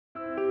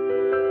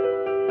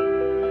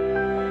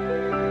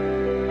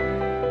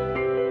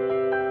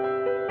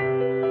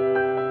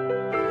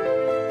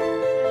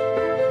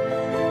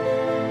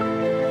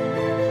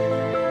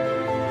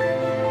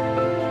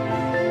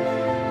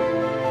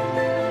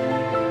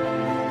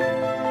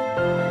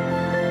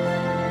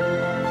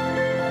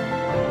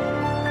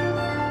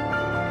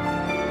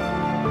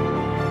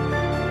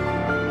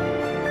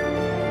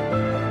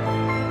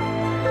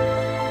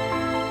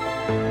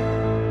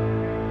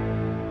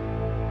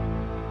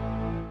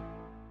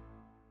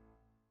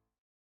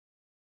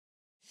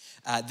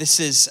This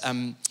is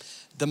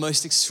the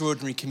most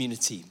extraordinary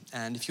community.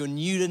 And if you're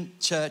new to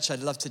church,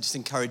 I'd love to just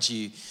encourage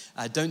you,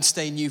 don't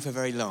stay new for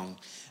very long.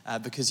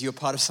 Because you're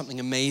part of something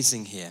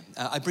amazing here.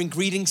 I bring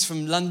greetings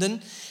from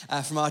London,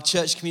 from our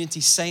church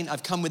community, Saint.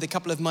 I've come with a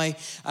couple of my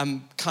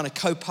kind of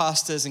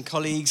co-pastors and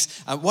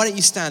colleagues. Why don't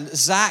you stand?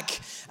 Zach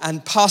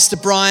and Pastor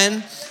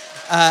Brian.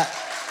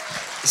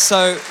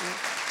 So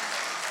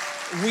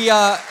we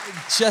are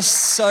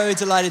just so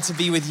delighted to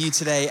be with you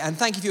today. And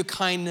thank you for your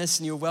kindness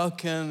and your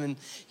welcome and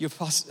your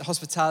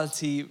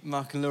hospitality,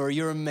 Mark and Laura.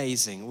 You're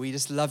amazing. We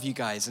just love you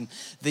guys. And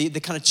the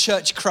kind of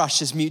church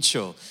crush is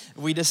mutual.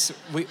 We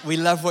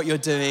love what you're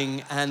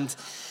doing. And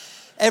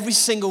every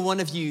single one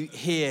of you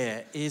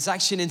here is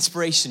actually an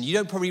inspiration. You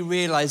don't probably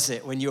realize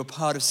it when you're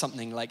part of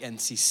something like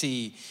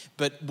NCC,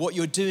 but what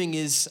you're doing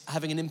is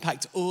having an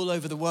impact all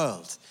over the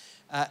world.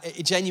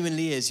 It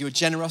genuinely is. Your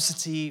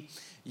generosity,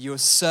 your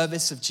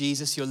service of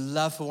Jesus, your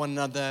love for one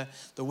another,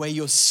 the way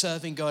you're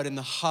serving God in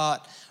the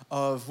heart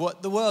of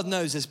what the world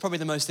knows is probably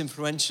the most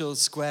influential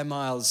square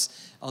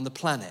miles on the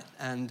planet.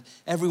 And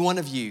every one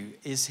of you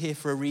is here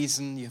for a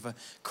reason. You have a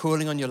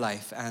calling on your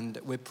life, and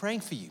we're praying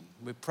for you.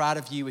 We're proud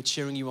of you. We're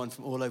cheering you on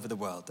from all over the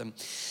world.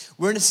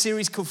 We're in a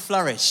series called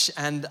Flourish,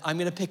 and I'm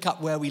going to pick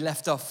up where we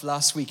left off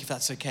last week, if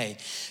that's okay.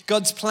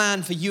 God's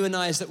plan for you and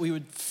I is that we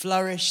would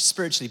flourish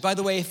spiritually. By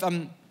the way, if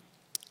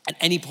at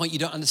any point you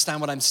don't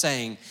understand what I'm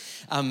saying,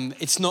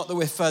 it's not that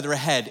we're further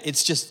ahead,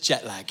 it's just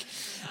jet lag.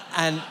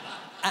 And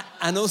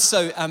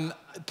also,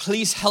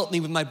 please help me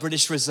with my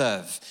British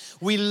reserve.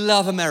 We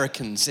love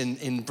Americans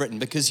in Britain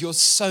because you're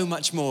so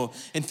much more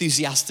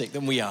enthusiastic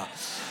than we are.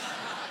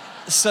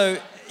 So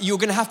you're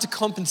going to have to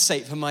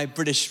compensate for my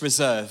British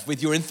reserve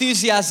with your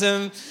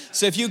enthusiasm.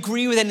 So if you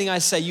agree with anything I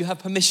say, you have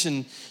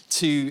permission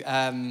to...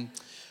 I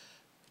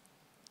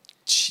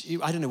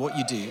don't know what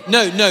you do.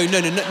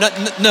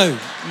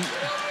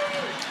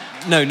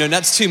 No,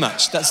 that's too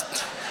much.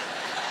 That's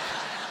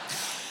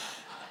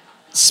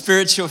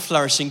spiritual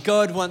flourishing.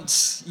 God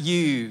wants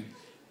you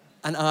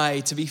and I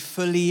to be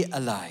fully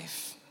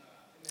alive.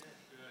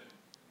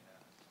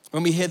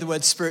 When we hear the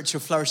word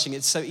spiritual flourishing,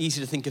 it's so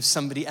easy to think of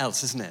somebody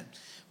else, isn't it?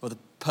 Or the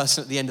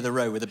person at the end of the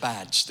row with a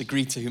badge, the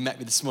greeter who met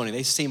me this morning.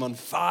 They seem on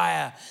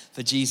fire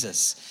for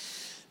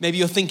Jesus. Maybe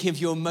you're thinking of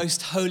your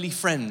most holy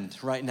friend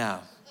right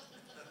now.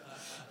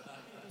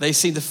 They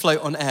seem to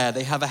float on air.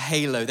 They have a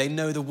halo. They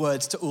know the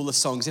words to all the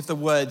songs. If the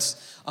words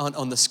aren't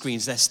on the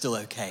screens, they're still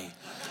okay.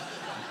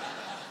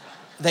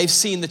 They've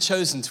seen The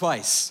Chosen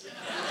twice.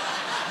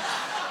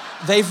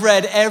 They've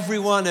read every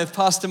one of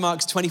Pastor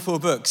Mark's 24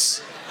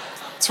 books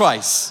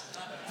twice.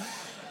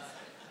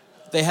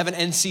 They have an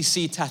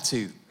NCC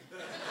tattoo.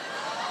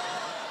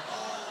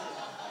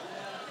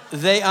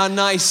 They are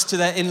nice to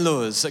their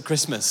in-laws at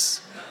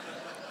Christmas.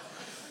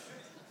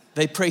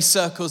 They pray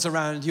circles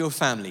around your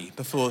family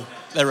before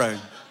their own.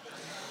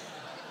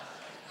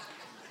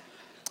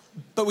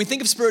 But we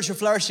think of spiritual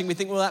flourishing, we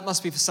think, well, that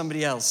must be for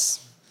somebody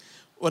else.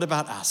 What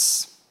about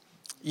us?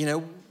 You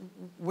know,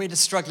 we're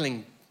just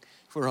struggling,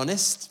 if we're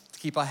honest, to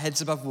keep our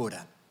heads above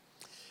water.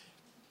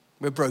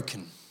 We're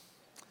broken.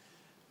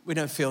 We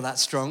don't feel that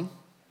strong.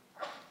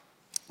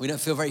 We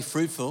don't feel very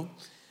fruitful.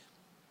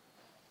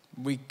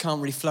 We can't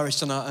really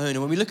flourish on our own.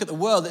 And when we look at the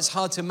world, it's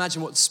hard to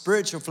imagine what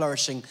spiritual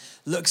flourishing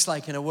looks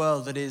like in a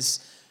world that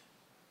is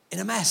in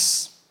a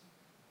mess.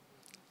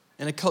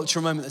 In a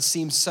cultural moment that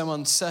seems so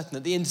uncertain,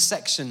 at the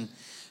intersection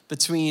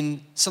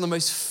between some of the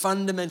most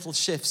fundamental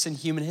shifts in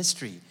human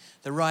history,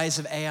 the rise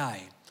of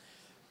AI,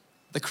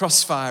 the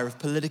crossfire of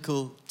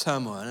political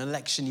turmoil, an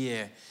election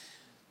year,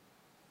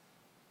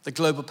 the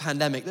global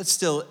pandemic that's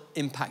still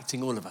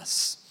impacting all of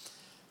us,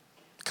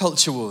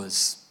 culture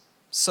wars,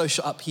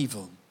 social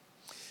upheaval,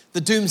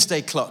 the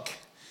doomsday clock,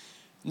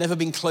 never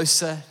been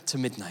closer to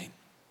midnight,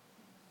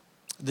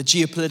 the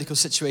geopolitical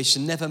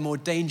situation never more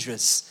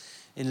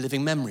dangerous in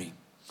living memory.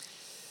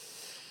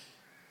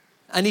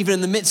 And even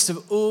in the midst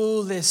of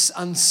all this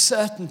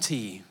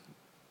uncertainty,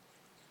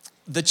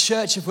 the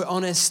church, if we're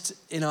honest,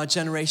 in our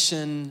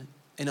generation,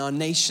 in our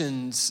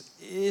nations,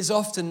 is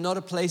often not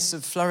a place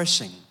of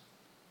flourishing.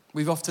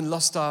 We've often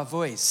lost our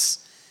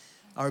voice,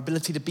 our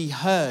ability to be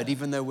heard,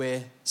 even though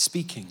we're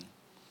speaking.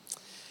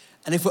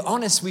 And if we're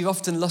honest, we've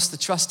often lost the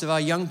trust of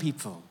our young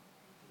people.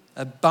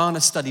 A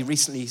Barna study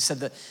recently said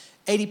that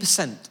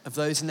 80% of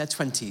those in their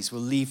 20s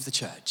will leave the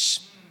church.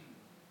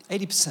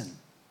 80%.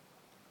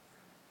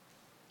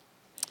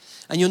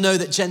 And you'll know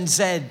that Gen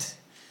Z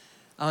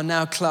are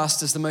now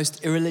classed as the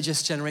most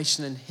irreligious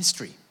generation in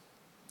history.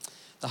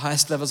 The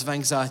highest levels of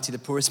anxiety, the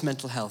poorest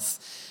mental health.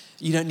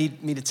 You don't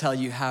need me to tell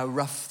you how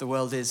rough the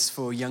world is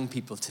for young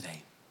people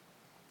today.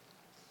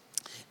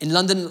 In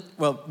London,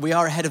 well, we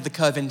are ahead of the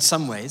curve in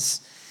some ways.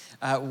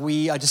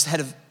 We are just ahead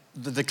of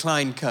the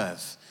decline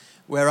curve,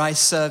 where I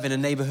serve in a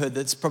neighborhood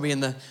that's probably in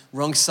the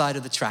wrong side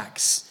of the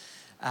tracks.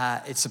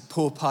 It's a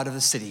poor part of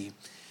the city.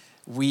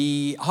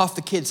 Half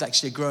the kids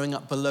actually are growing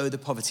up below the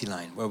poverty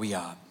line where we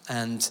are.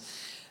 And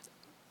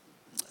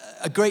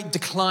a great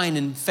decline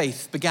in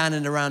faith began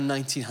in around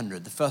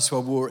 1900. The First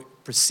World War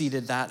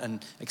preceded that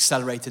and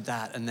accelerated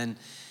that. And then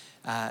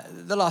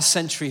The last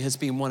century has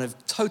been one of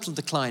total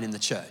decline in the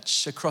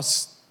church,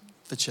 across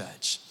the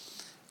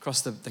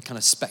kind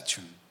of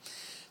spectrum,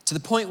 to the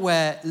point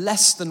where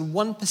less than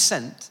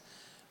 1%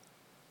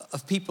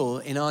 of people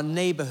in our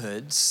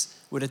neighborhoods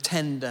would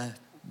attend a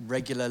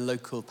regular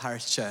local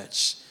parish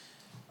church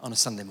on a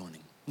Sunday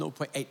morning,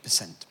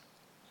 0.8%.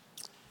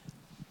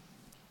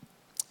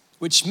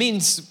 Which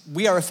means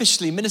we are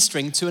officially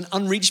ministering to an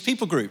unreached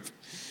people group.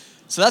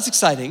 So that's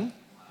exciting.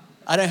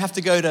 I don't have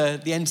to go to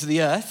the ends of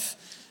the earth.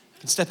 I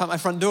can step out my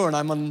front door and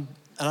I'm on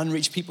an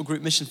unreached people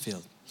group mission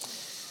field.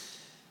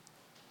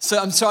 So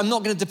I'm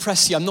not going to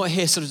depress you. I'm not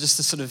here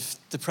just to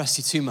depress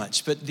you too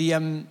much. But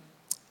the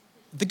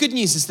good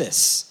news is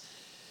this.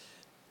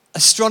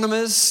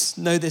 Astronomers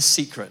know this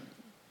secret.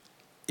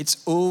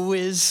 It's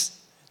always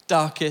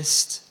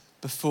darkest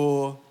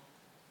before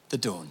the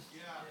dawn.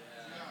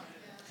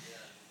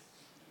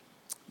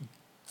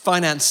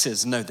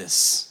 Finances know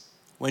this.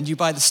 When do you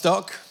buy the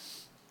stock?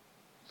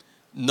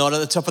 Not at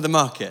the top of the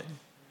market.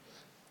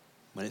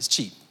 When it's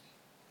cheap,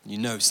 you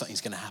know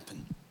something's going to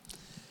happen.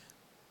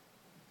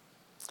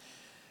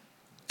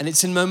 And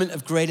it's in moment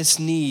of greatest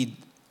need,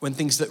 when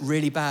things look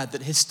really bad,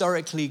 that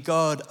historically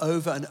God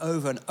over and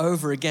over and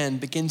over again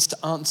begins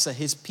to answer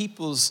his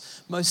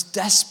people's most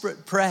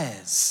desperate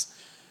prayers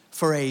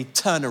for a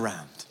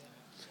turnaround,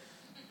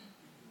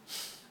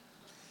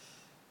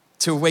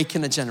 to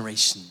awaken a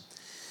generation.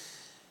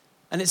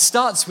 And it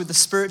starts with the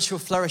spiritual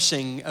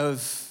flourishing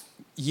of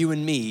you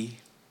and me,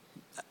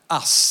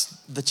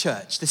 us, the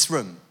church, this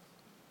room.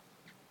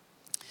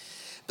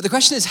 But the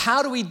question is,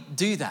 how do we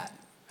do that?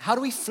 How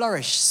do we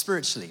flourish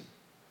spiritually?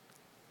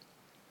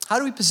 How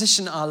do we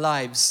position our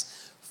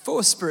lives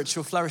for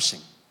spiritual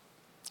flourishing?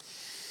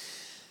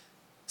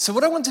 So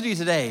what I want to do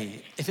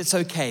today, if it's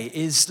okay,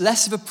 is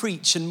less of a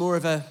preach and more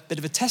of a bit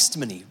of a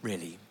testimony,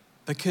 really.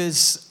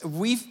 Because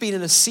we've been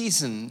in a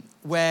season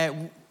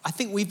where I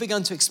think we've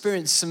begun to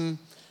experience some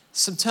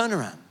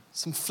turnaround,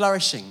 some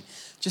flourishing,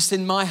 just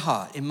in my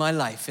heart, in my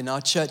life, in our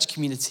church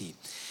community.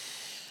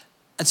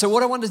 And so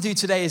what I want to do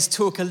today is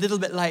talk a little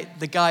bit like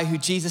the guy who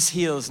Jesus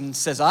heals and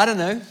says, I don't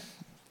know.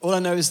 All I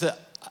know is that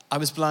I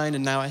was blind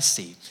and now I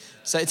see.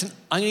 So I'm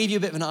going to give you a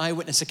bit of an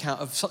eyewitness account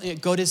of something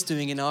that God is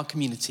doing in our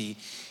community.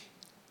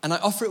 And I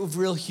offer it with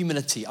real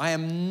humility. I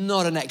am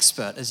not an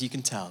expert, as you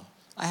can tell.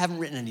 I haven't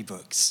written any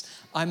books.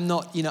 I'm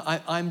not,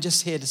 I'm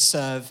just here to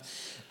serve.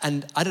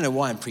 And I don't know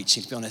why I'm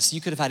preaching, to be honest.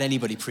 You could have had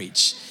anybody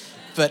preach.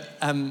 But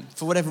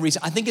for whatever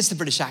reason, I think it's the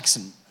British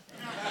accent.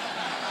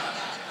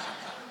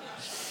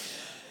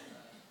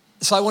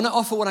 So I want to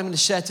offer what I'm going to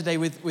share today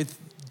with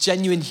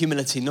genuine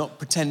humility, not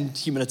pretend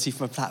humility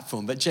from a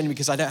platform, but genuine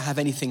because I don't have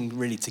anything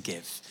really to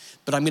give.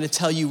 But I'm going to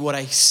tell you what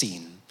I've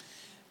seen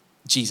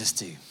Jesus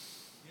do.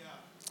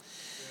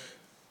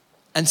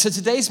 And so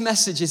today's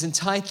message is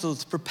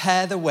entitled,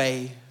 Prepare the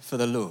Way for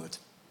the Lord.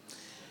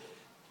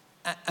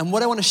 And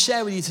what I want to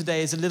share with you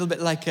today is a little bit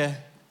like an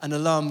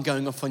alarm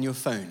going off on your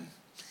phone.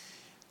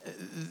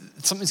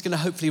 Something's going to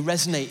hopefully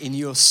resonate in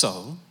your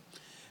soul.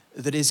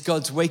 That is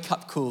God's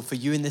wake-up call for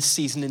you in this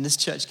season, in this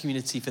church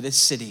community, for this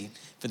city,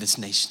 for this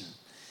nation.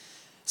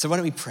 So why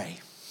don't we pray?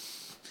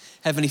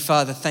 Heavenly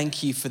Father,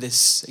 thank you for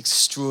this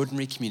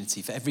extraordinary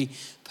community, for every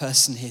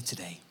person here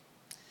today.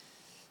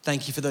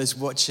 Thank you for those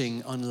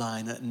watching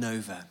online at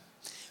Nova.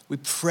 We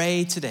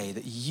pray today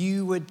that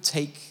you would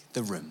take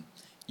the room,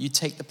 you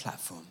take the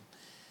platform.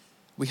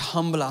 We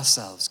humble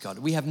ourselves, God.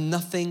 We have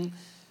nothing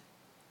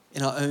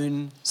in our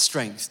own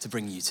strength to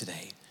bring you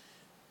today.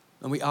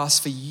 And we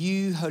ask for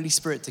you, Holy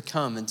Spirit, to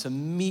come and to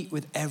meet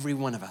with every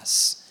one of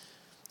us.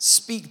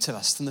 Speak to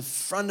us from the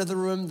front of the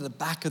room to the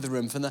back of the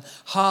room, from the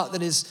heart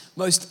that is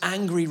most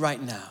angry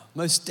right now,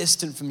 most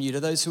distant from you,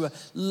 to those who are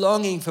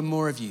longing for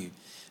more of you,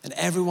 and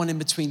everyone in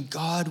between.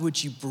 God,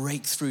 would you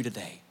break through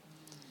today?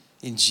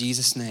 In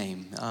Jesus'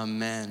 name,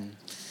 amen.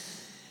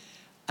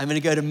 I'm going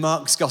to go to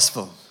Mark's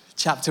Gospel,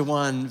 chapter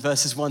 1,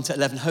 verses 1 to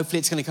 11. Hopefully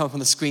it's going to come up on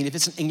the screen. If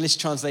it's an English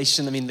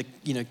translation, I mean,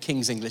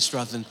 King's English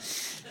rather than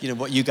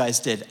what you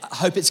guys did. I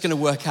hope it's going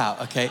to work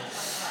out, okay?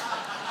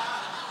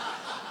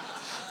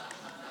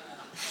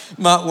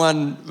 Mark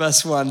 1,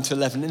 verse 1 to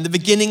 11. In the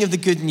beginning of the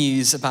good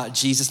news about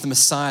Jesus, the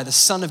Messiah, the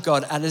Son of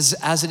God,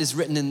 as it is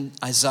written in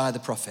Isaiah the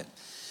prophet,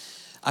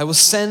 I will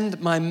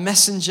send my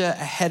messenger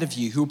ahead of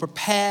you who will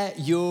prepare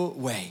your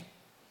way.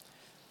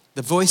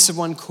 The voice of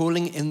one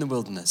calling in the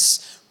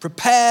wilderness.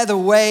 Prepare the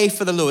way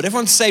for the Lord.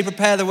 Everyone say,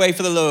 prepare the way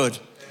for the Lord.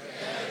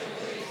 Prepare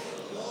the way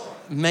for the Lord.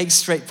 Make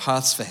straight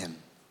paths for him.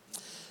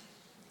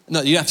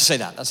 No, you don't have to say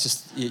that. That's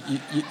just,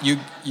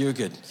 you're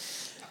good.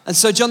 And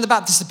so John the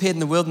Baptist appeared in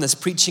the wilderness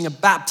preaching a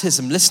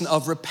baptism, listen,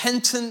 of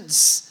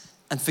repentance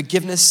and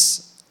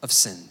forgiveness of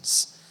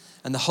sins.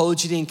 And the whole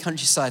Judean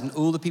countryside and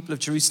all the people of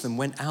Jerusalem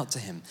went out to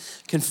him.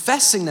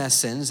 Confessing their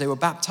sins, they were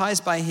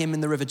baptized by him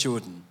in the river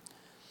Jordan.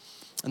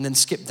 And then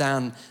skip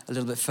down a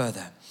little bit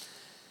further.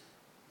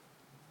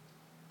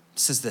 It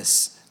says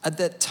this, at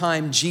that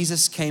time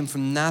Jesus came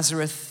from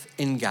Nazareth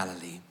in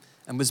Galilee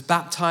and was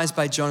baptized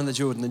by John in the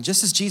Jordan. And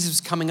just as Jesus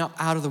was coming up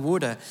out of the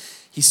water,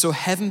 he saw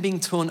heaven being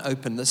torn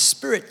open, the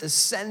Spirit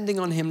descending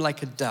on him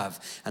like a dove,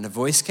 and a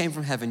voice came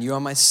from heaven, "You are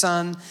my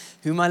Son,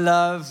 whom I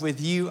love. With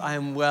you I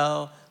am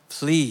well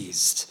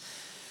pleased."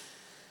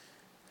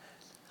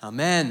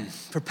 Amen.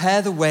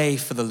 Prepare the way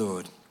for the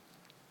Lord.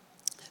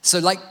 So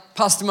like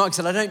Pastor Mark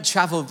said, I don't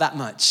travel that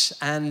much.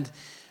 And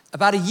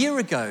about a year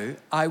ago,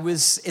 I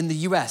was in the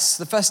US,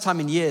 the first time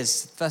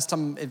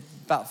in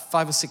about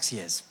 5 or 6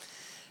 years.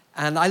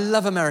 And I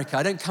love America.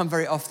 I don't come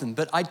very often,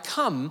 but I'd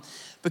come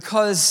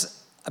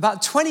because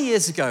about 20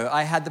 years ago,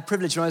 I had the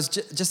privilege when I was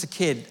just a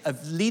kid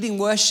of leading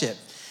worship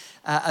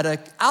at an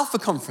Alpha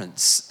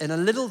conference in a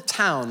little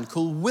town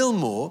called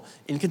Wilmore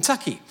in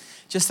Kentucky,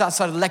 just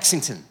outside of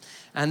Lexington.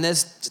 And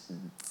there's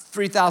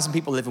 3,000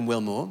 people live in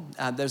Wilmore.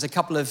 There's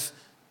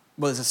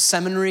there's a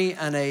seminary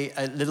and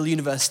a little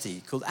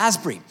university called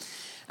Asbury.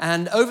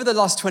 And over the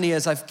last 20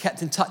 years, I've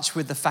kept in touch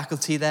with the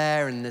faculty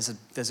there, and there's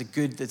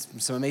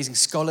some amazing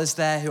scholars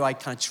there who I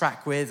kind of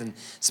track with, and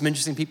some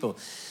interesting people.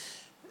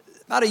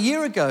 About a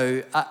year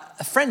ago,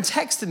 a friend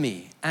texted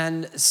me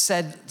and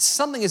said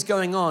something is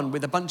going on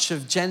with a bunch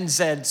of Gen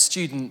Z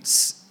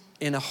students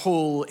in a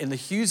hall in the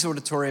Hughes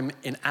Auditorium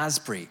in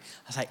Asbury.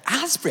 I was like,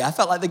 Asbury? I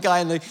felt like the guy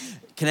in the,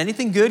 can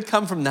anything good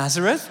come from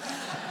Nazareth?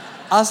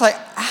 I was like,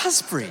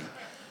 Asbury?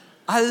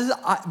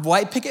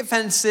 White picket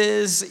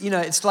fences,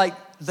 it's like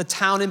the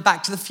town in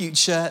Back to the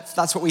Future.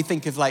 That's what we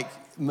think of like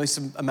most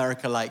of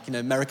America, like,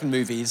 American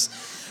movies.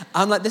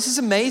 I'm like, this is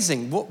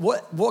amazing.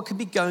 What could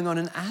be going on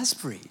in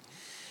Asbury?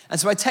 And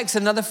so I texted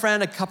another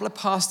friend, a couple of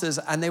pastors,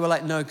 and they were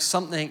like, no,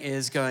 something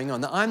is going on.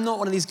 Now, I'm not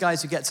one of these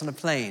guys who gets on a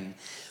plane.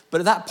 But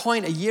at that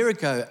point, a year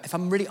ago, if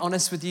I'm really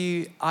honest with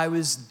you, I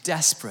was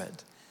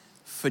desperate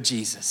for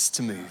Jesus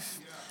to move.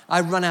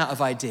 I run out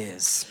of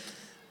ideas.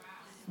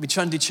 We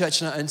try and do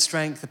church in our own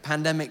strength. The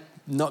pandemic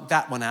knocked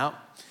that one out.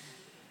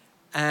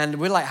 And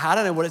we're like, I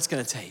don't know what it's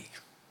going to take.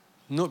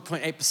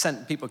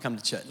 0.8% people come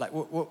to church. Like,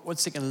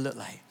 what's it going to look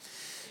like?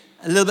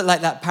 A little bit like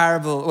that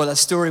parable, or that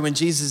story when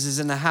Jesus is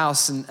in the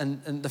house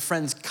and the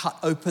friends cut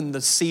open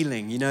the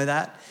ceiling. You know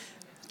that?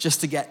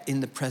 Just to get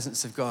in the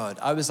presence of God.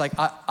 I was like,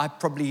 I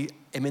probably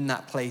am in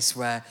that place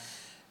where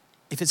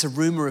if it's a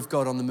rumor of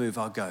God on the move,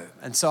 I'll go.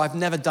 And so I've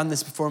never done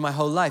this before in my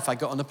whole life. I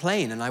got on a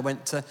plane and I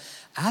went to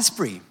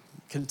Asbury,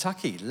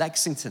 Kentucky,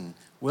 Lexington,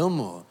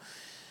 Wilmore.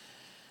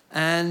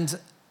 And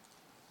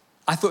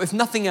I thought, if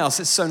nothing else,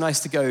 it's so nice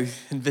to go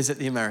and visit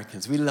the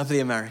Americans. We love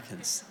the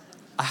Americans.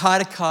 I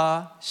hired a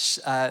car.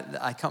 I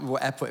can't remember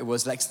what airport it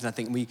was, Lexington, I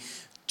think. We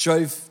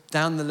drove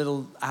down the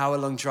little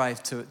hour-long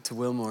drive to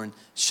Wilmore and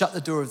shut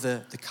the door of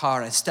the car.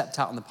 And I stepped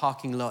out on the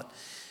parking lot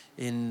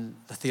in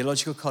the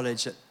theological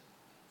college at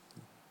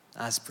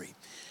Asbury.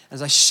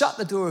 As I shut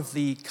the door of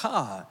the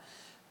car,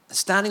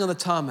 standing on the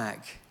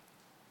tarmac,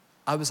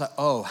 I was like,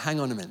 oh, hang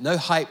on a minute. No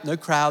hype, no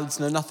crowds,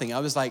 no nothing. I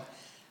was like,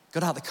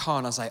 got out of the car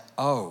and I was like,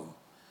 oh,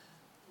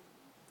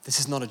 this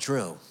is not a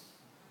drill.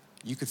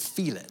 You could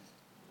feel it.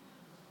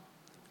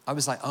 I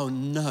was like, oh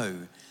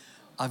no,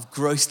 I've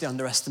grossly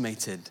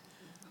underestimated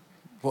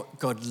what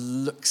God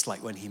looks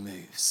like when he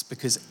moves.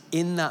 Because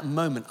in that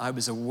moment, I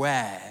was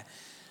aware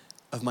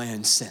of my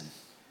own sin.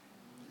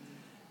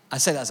 I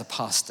say that as a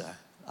pastor.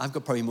 I've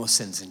got probably more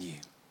sins than you.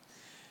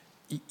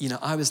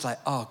 I was like,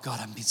 oh God,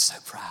 I'm being so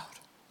proud.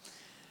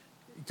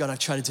 God, I've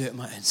tried to do it in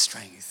my own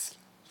strength.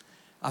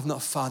 I've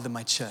not fathered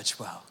my church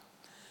well.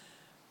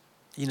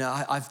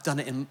 I've done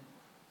it in,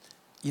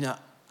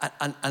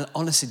 and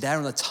honestly, there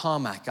on the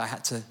tarmac, I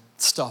had to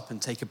stop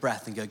and take a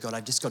breath and go, God,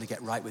 I've just got to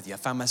get right with you. I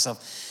found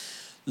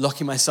myself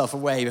locking myself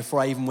away before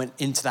I even went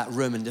into that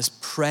room and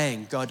just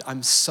praying, God,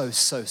 I'm so,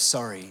 so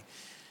sorry.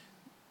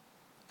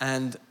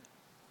 And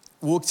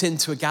walked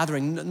into a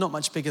gathering, not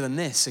much bigger than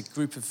this, a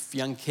group of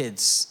young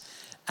kids.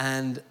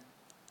 And,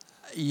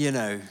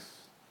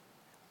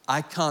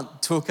 I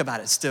can't talk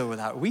about it still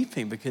without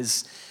weeping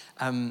because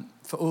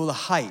for all the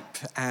hype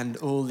and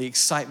all the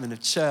excitement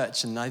of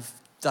church, and I've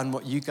done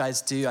what you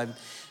guys do. I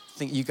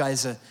think you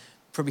guys are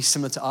probably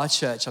similar to our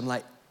church. I'm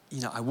like,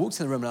 I walked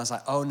in the room and I was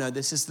like, oh no,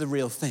 this is the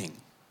real thing.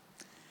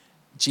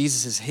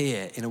 Jesus is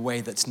here in a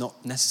way that's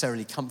not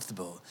necessarily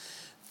comfortable.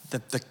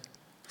 The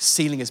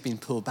ceiling has been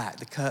pulled back.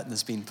 The curtain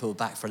has been pulled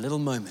back for a little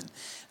moment.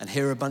 And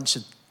here are a bunch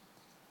of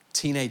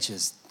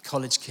teenagers,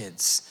 college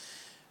kids,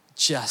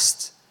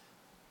 just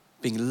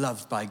being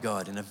loved by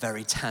God in a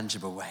very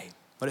tangible way.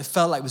 But it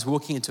felt like I was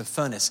walking into a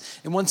furnace.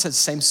 In one sense,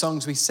 same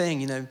songs we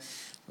sing,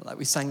 like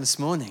we sang this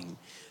morning.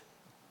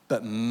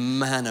 But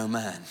man, oh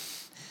man,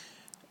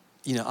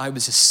 I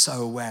was just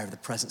so aware of the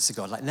presence of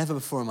God, like never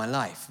before in my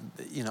life.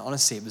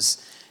 Honestly, it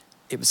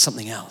was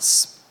something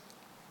else.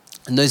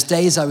 And those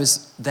days I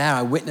was there,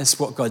 I witnessed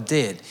what God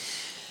did.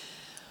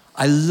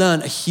 I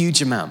learned a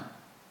huge amount.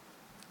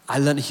 I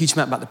learned a huge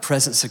amount about the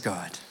presence of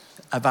God,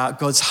 about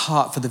God's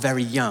heart for the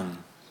very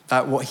young,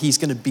 about what he's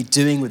going to be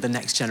doing with the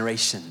next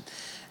generation.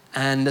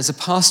 And as a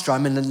pastor,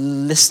 I'm in a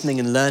listening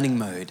and learning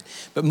mode.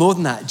 But more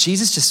than that,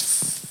 Jesus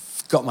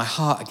just got my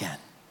heart again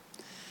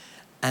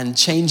and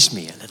changed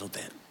me a little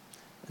bit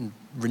and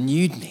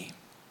renewed me.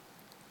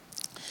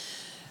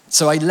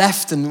 So I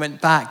left and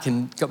went back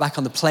and got back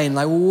on the plane, and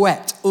I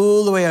wept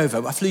all the way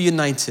over. I flew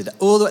United.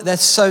 All the way, they're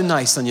so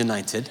nice on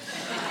United.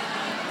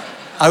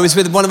 I was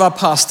with one of our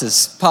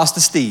pastors, Pastor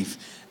Steve,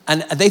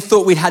 and they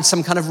thought we'd had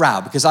some kind of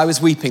row because I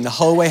was weeping the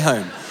whole way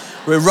home.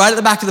 We were right at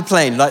the back of the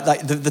plane,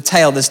 like the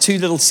tail. There's 2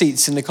 little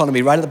seats in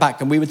economy right at the back,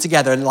 and we were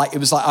together, and it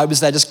was like I was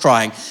there just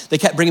crying. They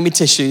kept bringing me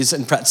tissues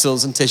and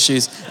pretzels and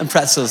tissues and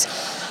pretzels.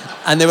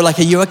 And they were like,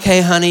 "Are you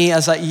okay, honey?" I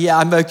was like, "Yeah,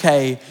 I'm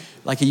okay."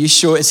 Like, "Are you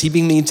sure? Is he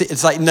being mean to?"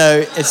 It's like,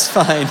 "No, it's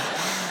fine."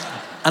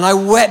 And I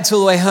wept all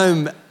the way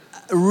home,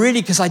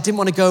 really, because I didn't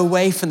want to go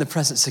away from the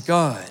presence of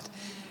God.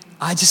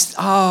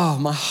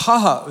 My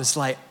heart was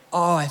like,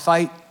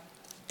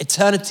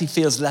 eternity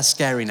feels less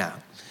scary now.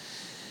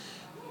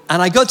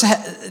 And I got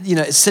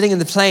to, sitting in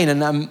the plane,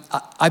 and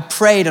I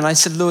prayed, and I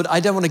said, "Lord, I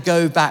don't want to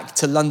go back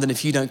to London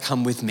if you don't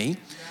come with me.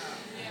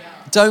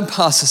 Don't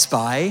pass us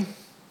by.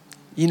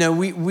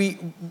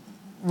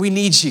 We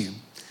need you."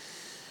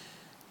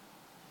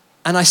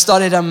 And I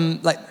started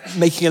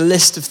making a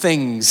list of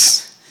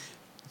things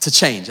to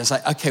change. I was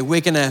like, "Okay, we're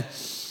gonna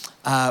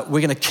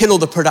kill all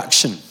the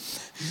production,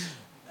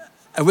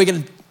 and we're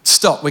gonna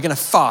stop. We're gonna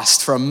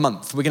fast for a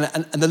month.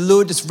 And the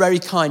Lord, just very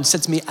kind,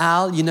 said to me,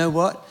 'Al, you know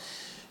what?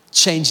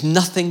 Change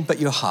nothing but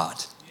your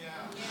heart.'"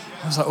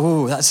 I was like,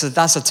 "Oh, that's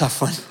a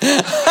tough one."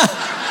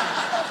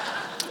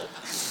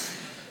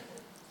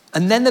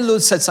 And then the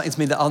Lord said something to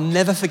me that I'll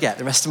never forget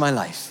the rest of my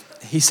life.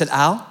 He said,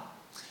 "Al,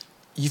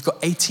 you've got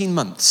 18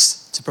 months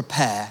to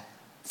prepare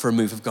for a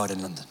move of God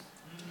in London."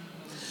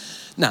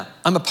 Now,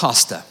 I'm a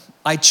pastor.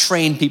 I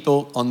train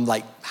people on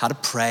how to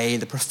pray,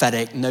 the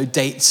prophetic, no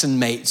dates and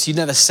mates. You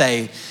never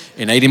say,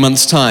 "In 80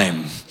 months'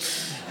 time,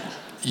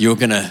 you're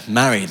going to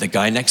marry the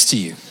guy next to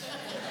you."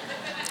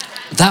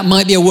 That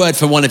might be a word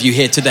for one of you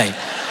here today.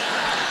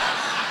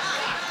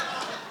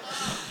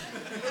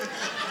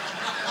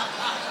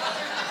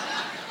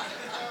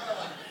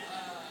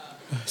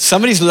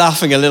 Somebody's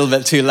laughing a little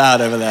bit too loud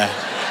over there.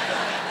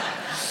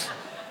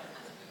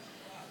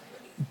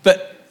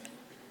 But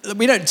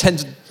we don't tend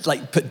to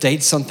put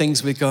dates on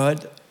things with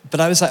God. But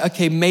I was like,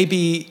 okay,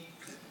 maybe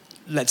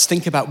let's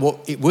think about what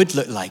it would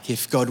look like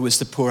if God was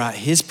to pour out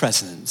his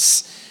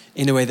presence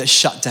in a way that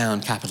shut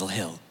down Capitol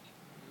Hill.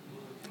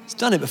 He's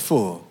done it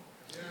before.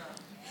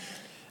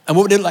 And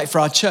what would it look like for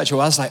our church?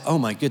 Well, I was like, oh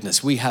my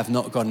goodness, we have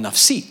not got enough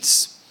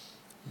seats.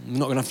 We've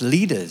not got enough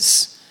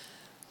leaders.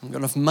 We haven't got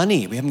enough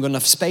money. We haven't got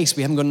enough space.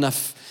 We're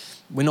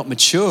not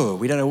mature.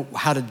 We don't know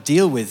how to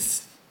deal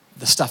with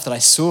the stuff that I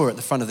saw at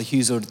the front of the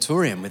Hughes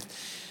Auditorium with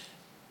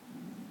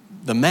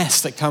the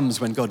mess that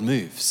comes when God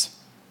moves.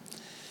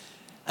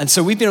 And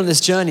so we've been on this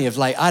journey of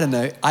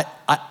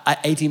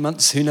 18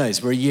 months, who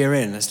knows? We're a year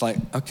in. It's like,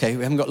 okay,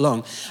 we haven't got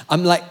long.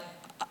 I'm like,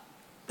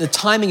 the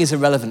timing is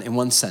irrelevant in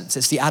one sense.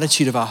 It's the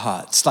attitude of our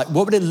hearts.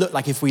 What would it look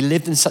like if we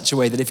lived in such a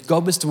way that if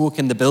God was to walk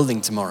in the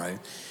building tomorrow,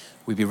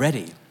 we'd be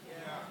ready?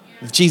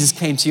 If Jesus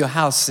came to your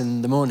house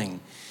in the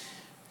morning,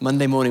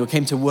 Monday morning, or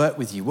came to work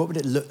with you, what would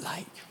it look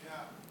like?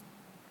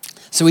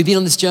 So we've been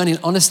on this journey, and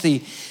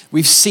honestly,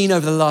 we've seen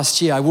over the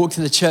last year. I walked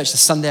in the church the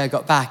Sunday I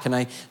got back, and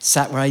I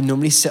sat where I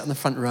normally sit on the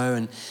front row,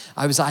 and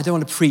I was like, I don't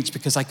want to preach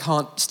because I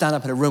can't stand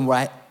up in a room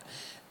where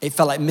it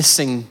felt like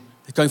missing,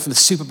 going from the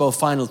Super Bowl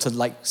final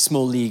to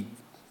small league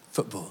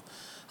football.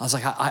 I was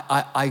like,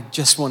 I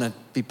just want to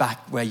be back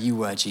where you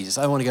were, Jesus.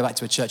 I want to go back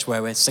to a church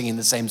where we're singing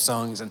the same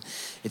songs and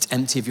it's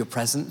empty of your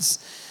presence.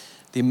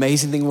 The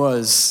amazing thing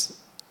was,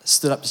 I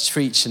stood up to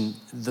preach, and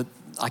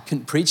I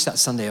couldn't preach that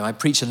Sunday. I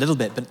preached a little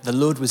bit, but the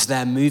Lord was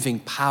there moving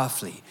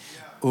powerfully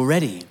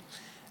already.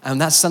 And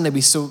that Sunday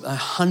we saw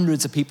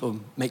hundreds of people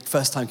make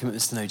first-time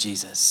commitments to know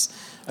Jesus.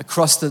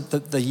 Across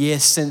the year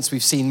since,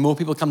 we've seen more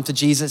people come to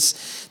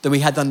Jesus than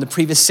we had done the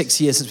previous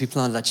 6 years since we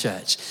planted our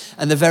church.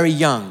 And they're very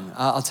young.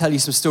 I'll tell you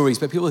some stories,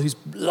 but people whose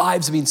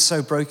lives have been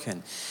so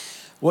broken.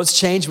 What's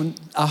changed?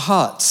 Our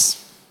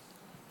hearts.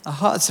 Our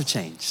hearts have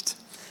changed.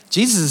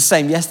 Jesus is the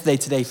same yesterday,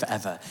 today,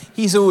 forever.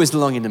 He's always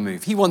longing to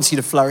move. He wants you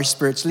to flourish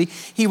spiritually.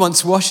 He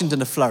wants Washington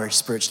to flourish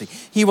spiritually.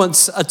 He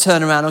wants a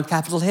turnaround on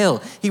Capitol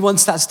Hill. He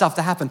wants that stuff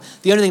to happen.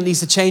 The only thing that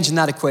needs to change in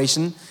that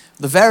equation,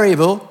 the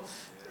variable,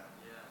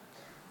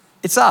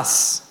 it's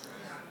us.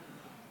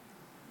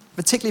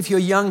 Particularly if you're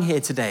young here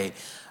today,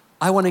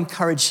 I want to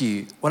encourage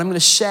you. What I'm going to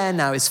share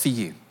now is for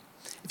you.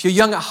 If you're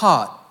young at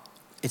heart,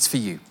 it's for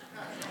you.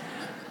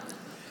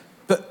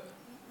 But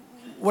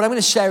what I'm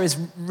going to share is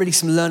really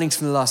some learnings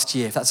from the last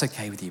year, if that's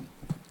okay with you.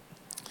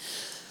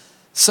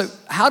 So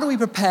how do we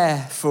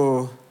prepare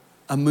for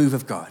a move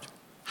of God?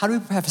 How do we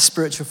prepare for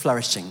spiritual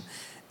flourishing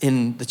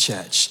in the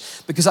church?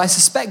 Because I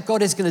suspect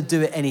God is going to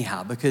do it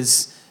anyhow,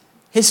 because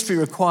history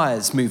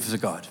requires moves of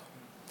God.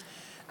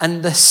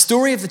 And the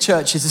story of the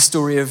church is a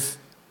story of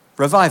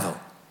revival.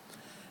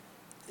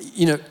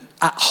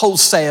 At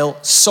wholesale,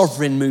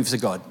 sovereign moves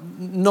of God.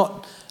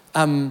 Not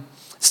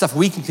stuff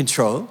we can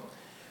control,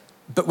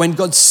 but when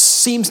God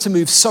seems to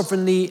move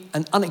sovereignly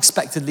and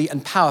unexpectedly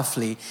and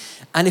powerfully,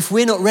 and if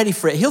we're not ready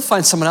for it, he'll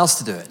find someone else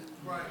to do it.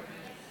 Right.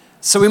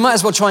 So we might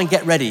as well try and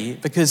get ready,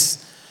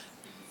 because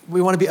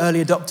we want to be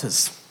early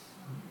adopters.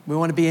 We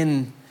want to be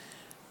in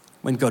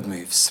when God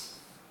moves.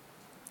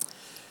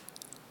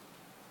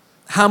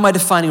 How am I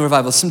defining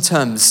revival? Some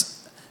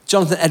terms.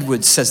 Jonathan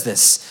Edwards says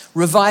this: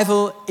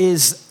 revival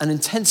is an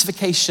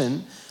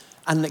intensification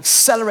and an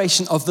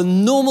acceleration of the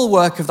normal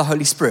work of the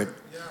Holy Spirit.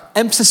 Yeah.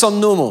 Emphasis on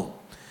normal.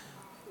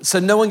 So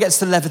no one gets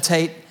to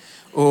levitate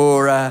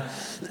or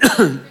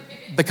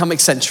become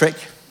eccentric.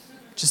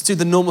 Just do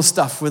the normal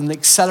stuff with an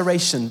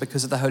acceleration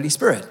because of the Holy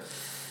Spirit.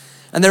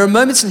 And there are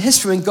moments in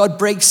history when God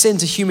breaks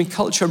into human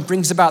culture and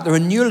brings about the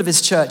renewal of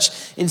his church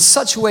in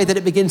such a way that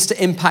it begins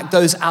to impact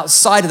those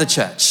outside of the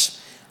church.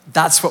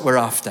 That's what we're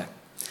after.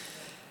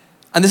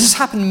 And this has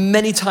happened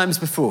many times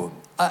before.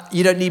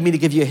 You don't need me to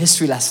give you a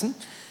history lesson,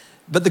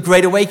 but the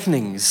Great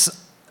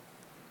Awakenings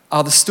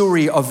are the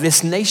story of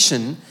this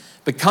nation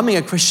becoming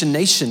a Christian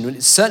nation when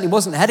it certainly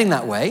wasn't heading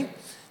that way.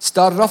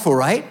 Started off all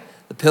right,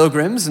 the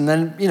Pilgrims, and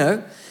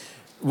then,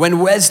 when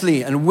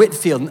Wesley and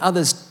Whitefield and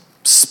others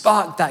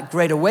sparked that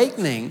Great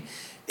Awakening,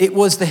 it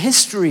was the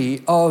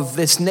history of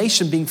this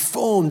nation being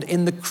formed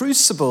in the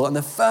crucible and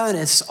the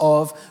furnace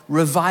of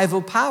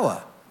revival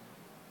power.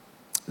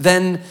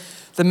 Then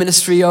the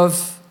ministry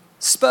of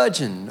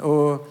Spurgeon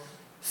or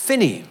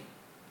Finney,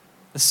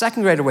 the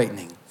Second Great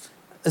Awakening,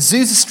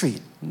 Azusa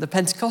Street, the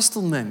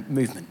Pentecostal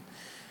movement,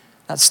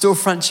 that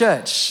storefront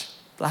church,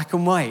 black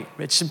and white,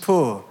 rich and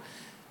poor,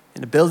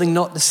 in a building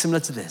not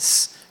dissimilar to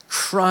this,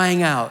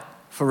 crying out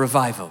for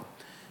revival.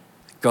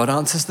 God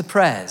answers the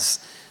prayers.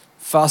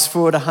 Fast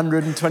forward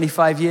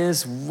 125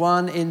 years,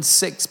 1 in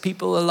 6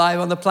 people alive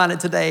on the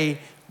planet today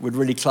would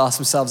really class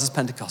themselves as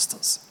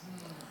Pentecostals.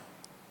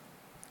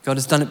 God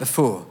has done it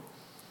before.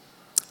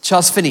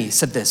 Charles Finney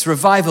said this: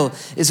 revival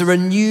is a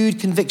renewed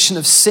conviction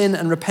of sin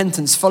and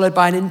repentance followed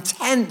by an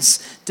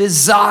intense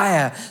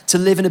desire to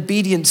live in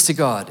obedience to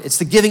God. It's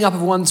the giving up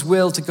of one's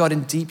will to God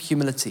in deep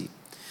humility.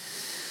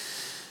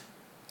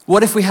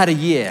 What if we had a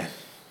year,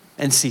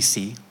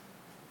 NCC,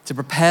 to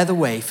prepare the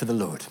way for the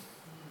Lord?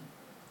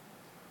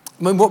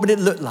 I mean, what would it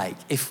look like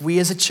if we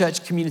as a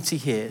church community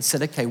here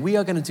said, okay, we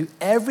are going to do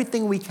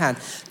everything we can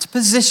to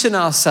position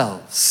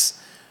ourselves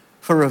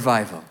for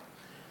revival?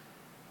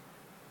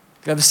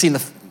 Have you ever seen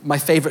my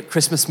favorite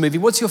Christmas movie?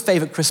 What's your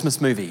favorite Christmas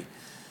movie?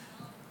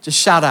 Just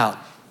shout out.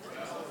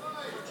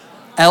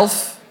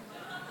 Elf?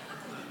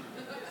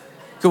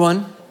 Go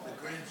on.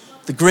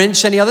 The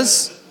Grinch. Any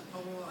others?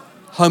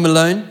 Home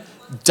Alone.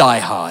 Die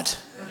Hard.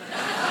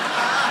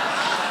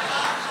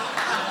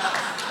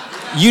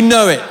 You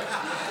know it.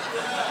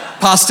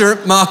 Pastor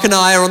Mark and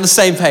I are on the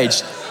same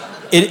page.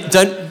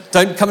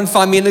 Don't come and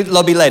find me in the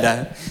lobby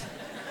later.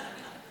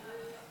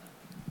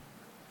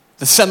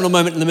 The seminal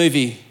moment in the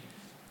movie,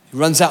 he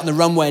runs out on the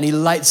runway and he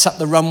lights up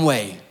the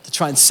runway to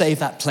try and save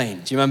that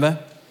plane. Do you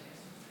remember?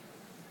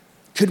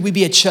 Could we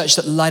be a church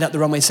that light up the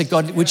runway and say,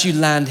 God, would you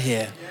land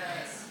here?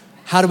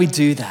 How do we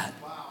do that?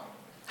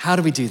 How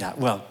do we do that?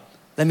 Well,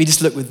 let me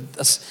just look with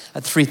us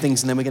at 3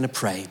 things and then we're going to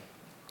pray.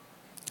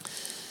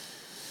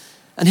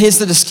 And here's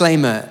the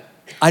disclaimer.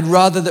 I'd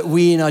rather that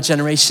we in our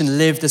generation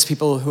lived as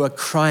people who are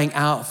crying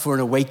out for an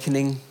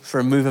awakening, for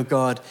a move of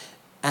God,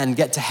 and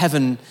get to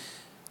heaven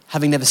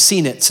having never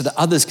seen it so that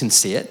others can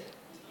see it,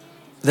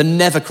 than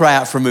never cry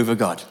out for a move of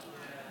God.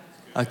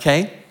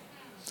 Okay?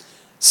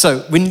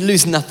 So we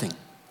lose nothing.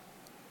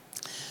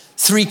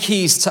 3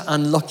 keys to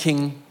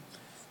unlocking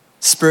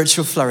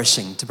spiritual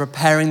flourishing, to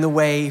preparing the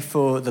way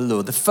for the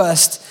Lord. The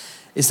first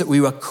is that we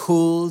were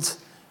called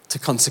to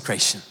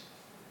consecration.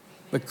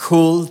 We're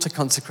called to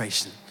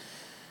consecration.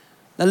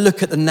 Now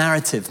look at the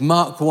narrative.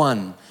 Mark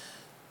 1,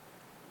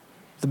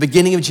 the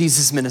beginning of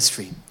Jesus'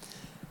 ministry.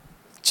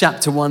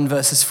 Chapter 1,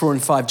 verses 4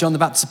 and 5. John the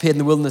Baptist appeared in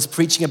the wilderness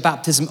preaching a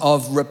baptism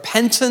of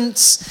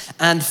repentance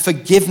and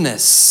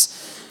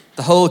forgiveness.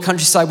 The whole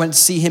countryside went to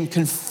see him,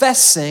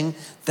 confessing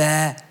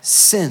their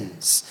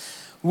sins.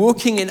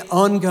 Walking in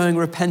ongoing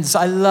repentance.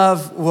 I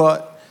love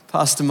what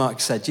Pastor Mark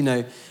said.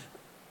 We're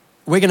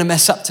going to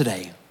mess up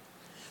today,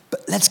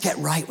 but let's get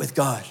right with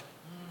God.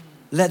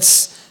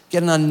 Let's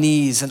get on our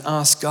knees and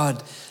ask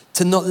God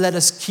to not let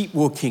us keep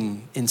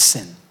walking in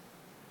sin.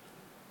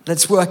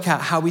 Let's work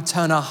out how we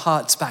turn our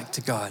hearts back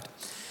to God.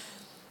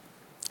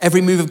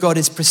 Every move of God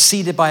is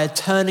preceded by a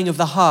turning of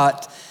the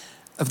heart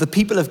of the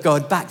people of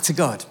God back to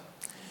God.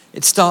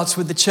 It starts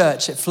with the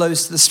church. It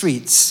flows to the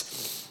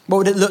streets. What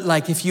would it look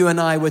like if you and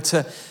I were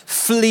to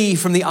flee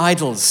from the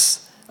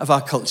idols of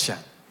our culture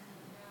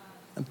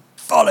and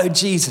follow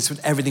Jesus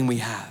with everything we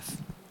have?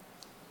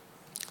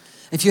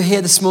 If you're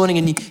here this morning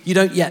and you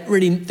don't yet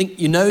really think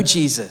you know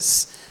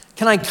Jesus,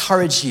 can I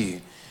encourage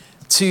you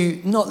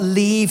to not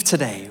leave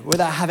today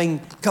without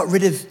having got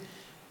rid of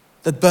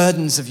the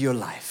burdens of your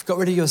life, got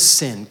rid of your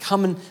sin.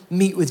 Come and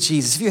meet with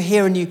Jesus. If you're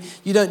here and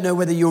you don't know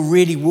whether you're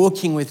really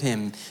walking with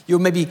him, you're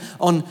maybe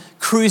on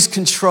cruise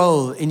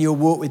control in your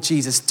walk with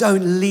Jesus,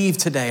 don't leave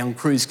today on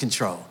cruise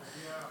control.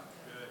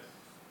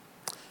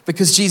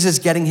 Because Jesus is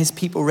getting his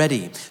people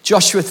ready.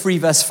 Joshua 3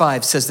 verse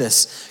 5 says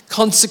this: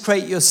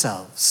 consecrate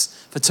yourselves,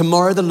 for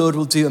tomorrow the Lord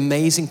will do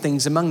amazing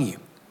things among you.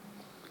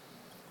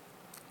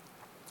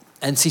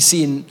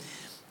 NCC,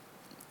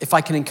 if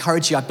I can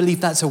encourage you, I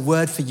believe that's a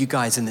word for you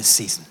guys in this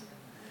season.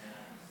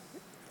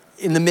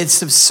 in the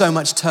midst of so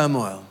much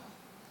turmoil,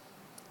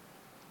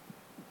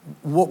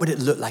 what would it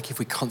look like if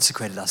we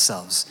consecrated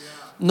ourselves?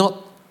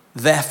 Not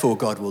therefore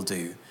God will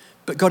do,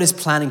 but God is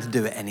planning to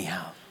do it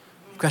anyhow.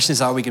 The question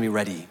is, are we going to be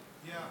ready?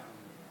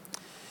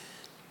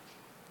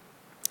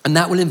 And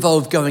that will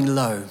involve going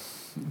low,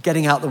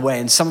 getting out the way,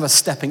 and some of us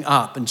stepping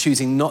up and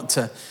choosing not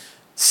to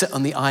sit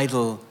on the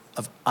idol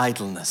of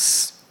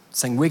idleness,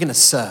 saying we're going to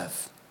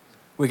serve,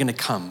 we're going to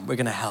come, we're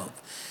going to help.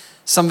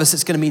 Some of us,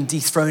 it's going to mean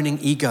dethroning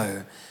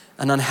ego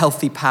and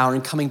unhealthy power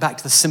and coming back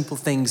to the simple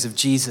things of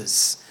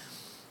Jesus,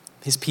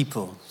 his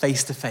people,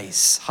 face to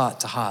face, heart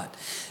to heart.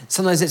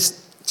 Sometimes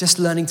it's just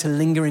learning to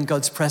linger in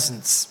God's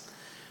presence,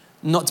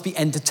 not to be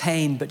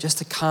entertained, but just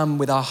to come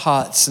with our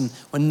hearts, and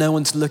when no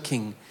one's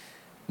looking,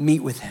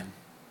 meet with him.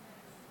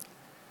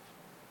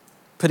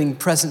 Putting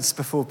presence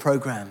before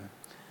program,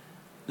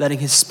 letting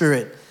his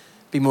spirit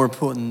be more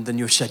important than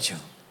your schedule.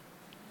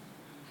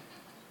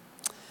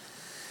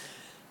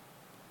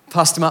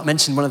 Pastor Mark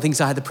mentioned one of the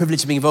things I had the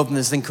privilege of being involved in,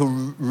 this thing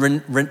called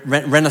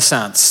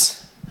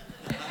Renaissance.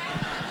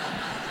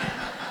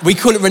 We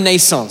call it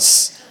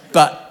Renaissance,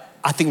 but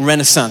I think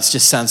Renaissance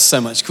just sounds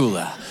so much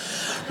cooler.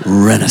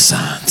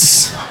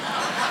 Renaissance.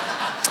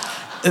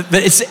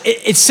 But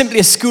it's simply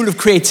a school of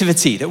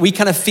creativity that we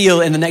kind of feel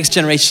in the next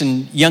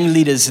generation, young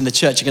leaders in the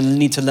church are going to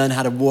need to learn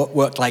how to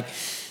work like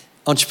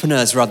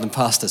entrepreneurs rather than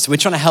pastors. So we're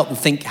trying to help them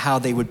think how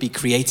they would be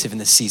creative in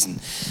this season.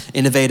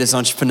 Innovators,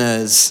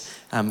 entrepreneurs,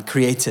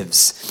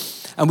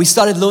 creatives. And we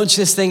started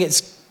launching this thing.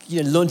 It's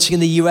launching in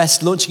the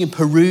US, launching in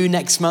Peru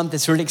next month.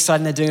 It's really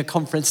exciting. They're doing a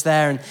conference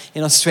there, and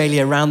in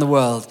Australia, around the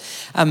world.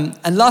 And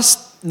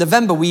last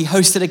November, we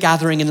hosted a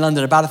gathering in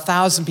London. About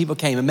 1,000 people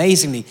came,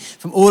 amazingly,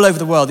 from all over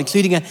the world,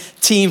 including a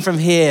team from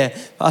here,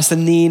 Pastor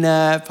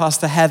Nina,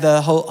 Pastor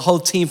Heather, whole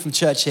team from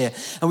church here.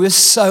 And we were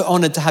so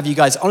honored to have you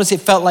guys. Honestly,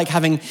 it felt like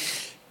having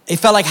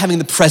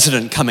the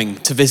president coming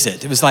to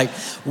visit. It was like,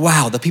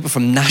 wow, the people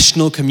from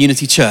National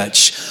Community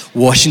Church,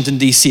 Washington,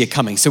 D.C. are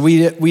coming. So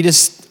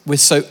we're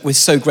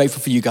so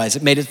grateful for you guys.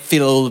 It made it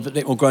feel a little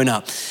bit more grown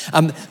up.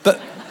 But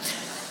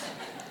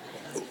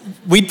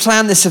we'd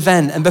planned this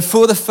event, and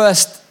before the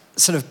first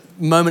sort of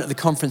moment of the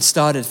conference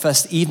started,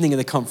 first evening of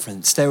the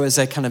conference, there was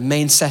a kind of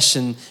main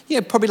session,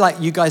 probably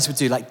like you guys would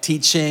do, like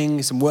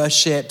teaching, some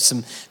worship,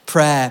 some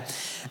prayer.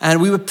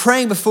 And we were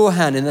praying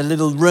beforehand in a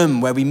little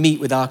room where we meet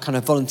with our kind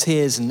of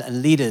volunteers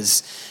and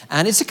leaders.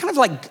 And it's a kind of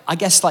like, I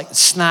guess, like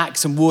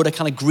snacks and water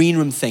kind of green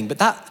room thing. But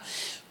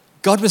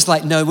God was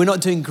like, no, we're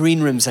not doing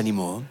green rooms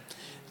anymore.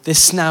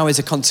 This now is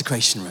a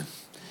consecration room.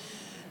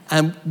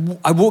 And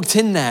I walked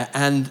in there,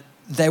 and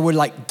there were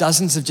like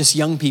dozens of just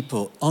young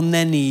people on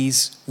their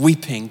knees,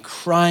 weeping,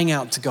 crying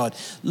out to God.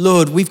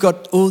 Lord, we've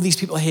got all these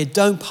people here.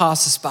 Don't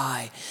pass us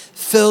by.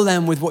 Fill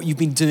them with what you've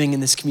been doing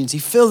in this community.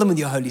 Fill them with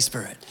your Holy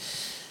Spirit.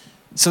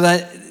 So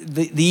that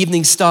the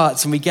evening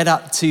starts, and we get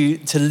up to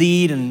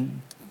lead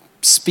and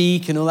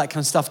speak, and all that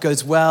kind of stuff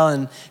goes well,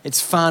 and it's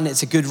fun.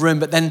 It's a good room.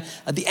 But then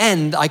at the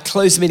end, I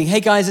close the meeting.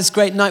 Hey guys, it's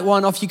great. Night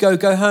one, off you go.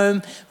 Go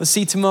home. We'll see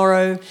you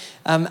tomorrow.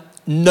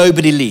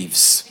 Nobody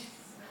leaves.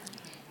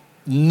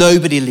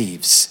 Nobody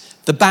leaves.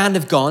 The band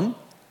have gone.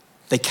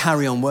 They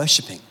carry on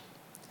worshiping,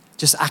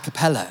 just a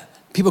cappella.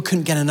 People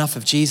couldn't get enough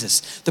of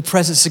Jesus. The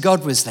presence of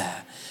God was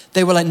there.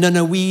 They were like,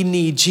 no, we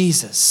need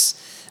Jesus.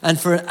 And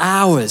for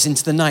hours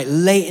into the night,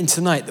 late into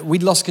the night,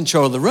 we'd lost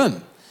control of the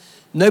room.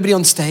 Nobody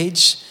on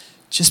stage,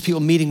 just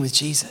people meeting with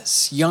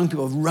Jesus. Young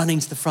people running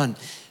to the front,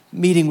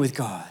 meeting with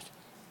God,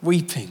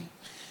 weeping.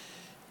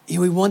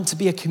 We want to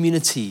be a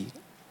community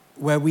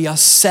where we are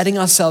setting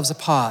ourselves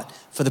apart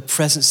for the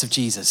presence of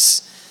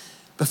Jesus.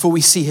 Before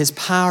we see his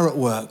power at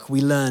work, we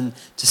learn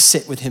to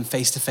sit with him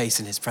face to face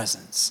in his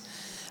presence.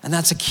 And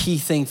that's a key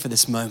thing for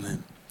this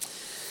moment.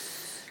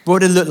 What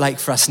would it look like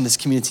for us in this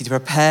community to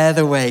prepare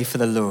the way for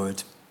the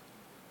Lord?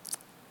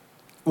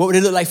 What would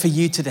it look like for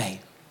you today?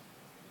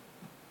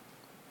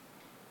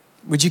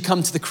 Would you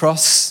come to the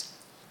cross,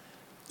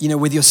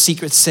 with your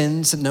secret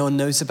sins that no one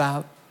knows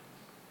about?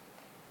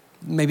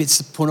 Maybe it's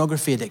a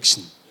pornography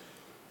addiction.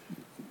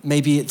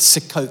 Maybe it's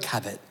a coke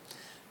habit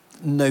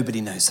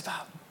nobody knows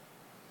about.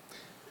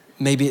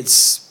 Maybe it's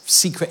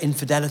secret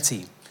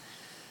infidelity.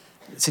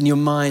 It's in your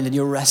mind and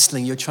you're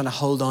wrestling. You're trying to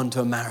hold on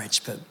to a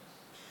marriage, but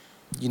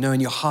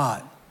in your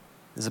heart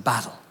there's a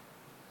battle.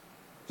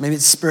 Maybe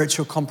it's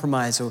spiritual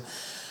compromise or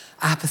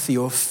apathy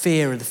or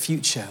fear of the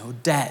future or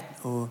debt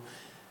or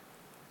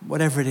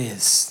whatever it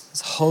is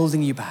that's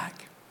holding you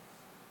back.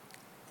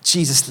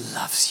 Jesus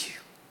loves you.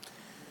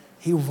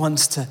 He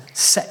wants to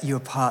set you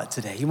apart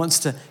today. He wants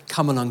to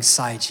come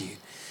alongside you.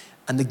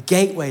 And the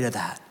gateway to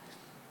that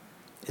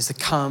is to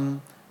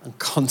come and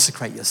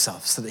consecrate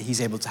yourself so that he's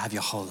able to have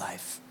your whole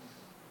life.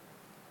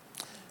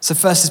 So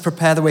first is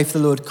prepare the way for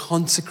the Lord.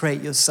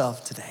 Consecrate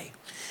yourself today.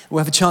 We'll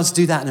have a chance to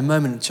do that in a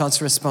moment, a chance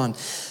to respond.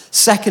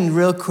 Second,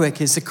 real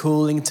quick, is the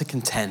calling to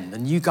contend.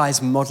 And you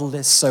guys model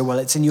this so well.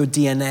 It's in your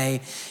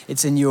DNA.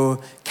 It's in your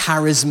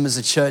charism as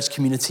a church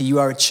community. You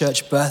are a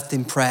church birthed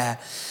in prayer.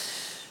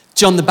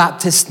 John the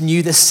Baptist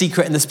knew this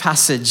secret in this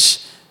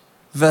passage.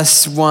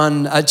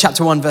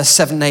 chapter 1, verse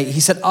 7 and 8, he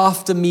said,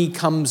 after me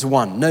comes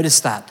one. Notice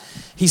that.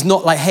 He's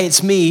not like, hey,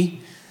 it's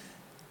me.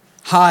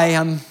 Hi,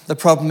 I'm the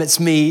problem, it's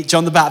me.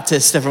 John the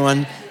Baptist,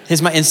 everyone.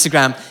 Here's my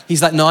Instagram.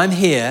 He's like, no, I'm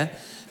here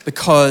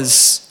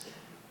because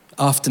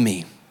after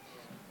me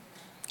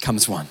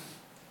comes one.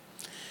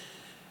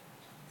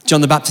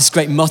 John the Baptist's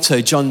great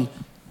motto, John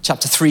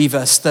chapter 3,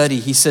 verse 30,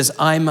 he says,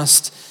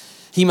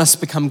 he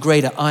must become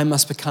greater, I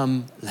must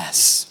become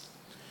less.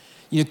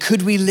 You know,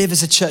 could we live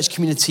as a church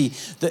community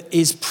that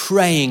is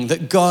praying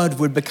that God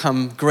would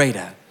become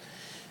greater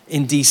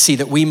in DC,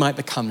 that we might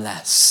become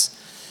less?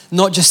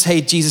 Not just,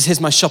 hey, Jesus,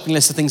 here's my shopping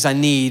list of things I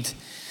need.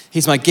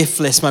 Here's my gift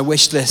list, my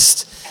wish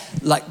list.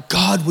 Like,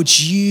 God, would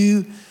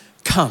you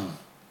come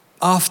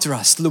after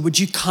us? Lord, would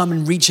you come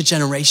and reach a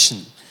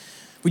generation?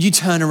 Would you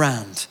turn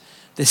around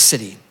this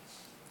city?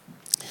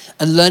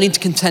 And learning to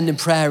contend in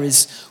prayer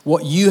is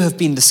what you have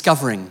been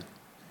discovering.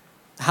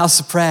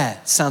 House of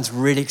Prayer sounds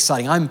really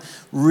exciting. I'm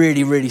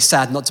really, really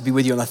sad not to be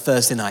with you on a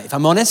Thursday night. If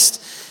I'm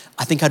honest,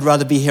 I think I'd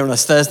rather be here on a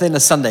Thursday than a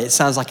Sunday. It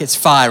sounds like it's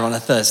fire on a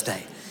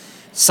Thursday.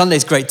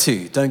 Sunday's great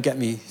too. Don't get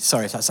me,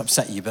 sorry if that's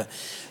upset you, but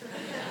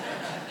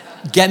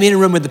get me in a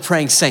room with the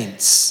praying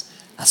saints.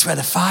 That's where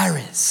the fire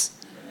is.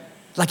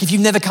 Like if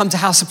you've never come to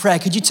House of Prayer,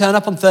 could you turn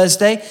up on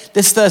Thursday?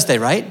 This Thursday,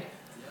 right?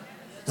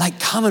 Like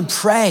come and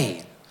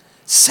pray.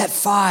 Set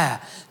fire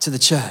to the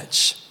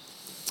church.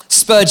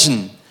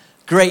 Spurgeon,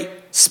 great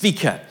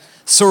speaker,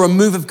 saw a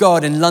move of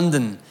God in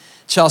London.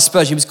 Charles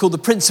Spurgeon, he was called the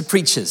Prince of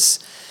Preachers.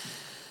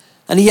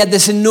 And he had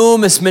this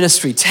enormous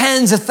ministry.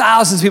 Tens of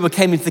thousands of people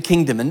came into the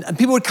kingdom. And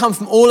people would come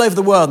from all over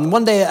the world. And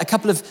one day, a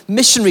couple of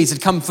missionaries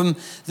had come from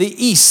the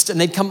east.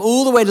 And they'd come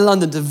all the way to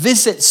London to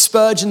visit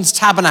Spurgeon's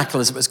Tabernacle,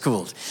 as it was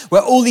called,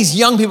 where all these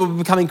young people were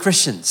becoming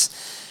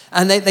Christians.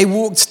 And they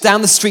walked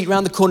down the street,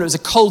 around the corner. It was a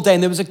cold day.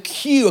 And there was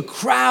a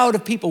crowd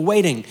of people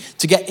waiting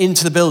to get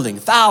into the building.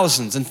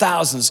 Thousands and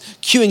thousands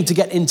queuing to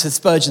get into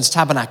Spurgeon's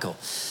Tabernacle.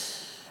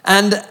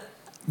 And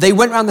they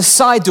went around the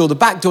side door, the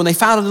back door, and they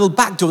found a little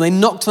back door, and they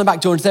knocked on the back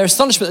door, and to their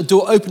astonishment, the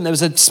door opened. There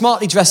was a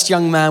smartly dressed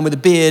young man with a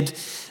beard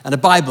and a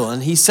Bible,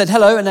 and he said,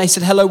 hello, and they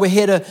said, hello, we're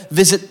here to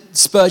visit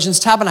Spurgeon's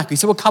Tabernacle. He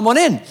said, well, come on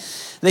in. And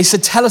they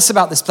said, tell us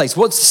about this place.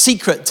 What's the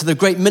secret to the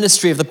great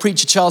ministry of the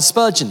preacher Charles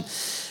Spurgeon?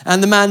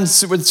 And the man,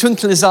 with a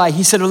twinkle in his eye,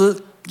 he said, well,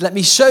 let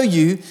me show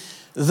you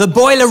the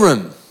boiler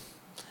room.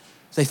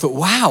 They thought,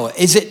 wow,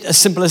 is it as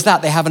simple as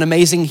that? They have an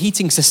amazing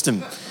heating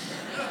system.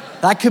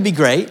 That could be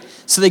great.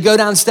 So they go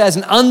downstairs,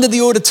 and under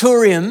the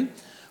auditorium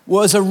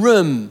was a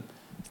room,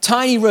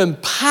 tiny room,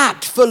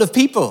 packed full of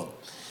people,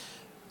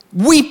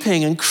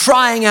 weeping and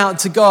crying out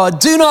to God,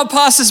 do not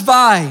pass us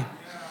by.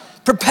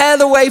 Prepare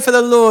the way for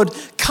the Lord.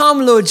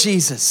 Come, Lord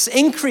Jesus.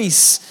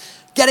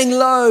 Increase, getting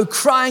low,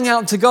 crying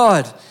out to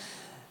God.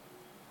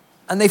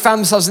 And they found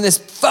themselves in this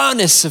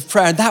furnace of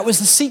prayer. And that was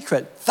the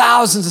secret.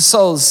 Thousands of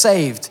souls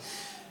saved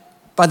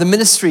by the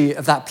ministry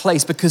of that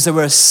place because there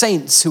were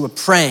saints who were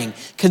praying,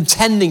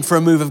 contending for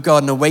a move of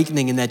God and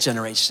awakening in their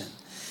generation.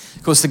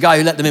 Of course, the guy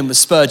who let them in was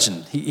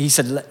Spurgeon. He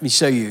said, let me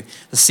show you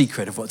the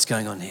secret of what's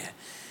going on here.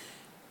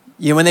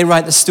 You know, when they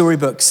write the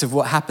storybooks of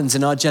what happens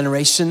in our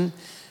generation,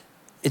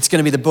 it's going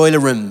to be the boiler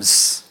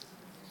rooms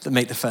that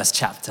make the first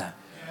chapter.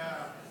 Yeah.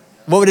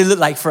 What would it look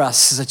like for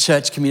us as a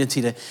church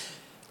community to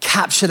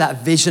capture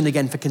that vision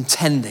again for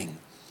contending,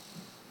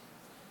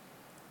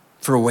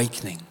 for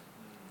awakening?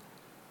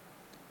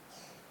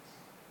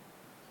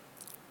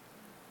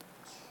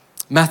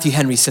 Matthew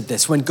Henry said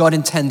this, when God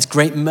intends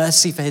great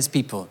mercy for his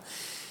people,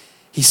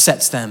 he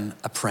sets them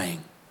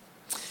a-praying.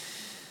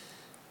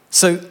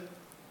 So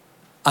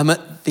I'm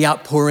at the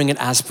Outpouring at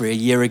Asbury a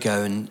year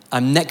ago, and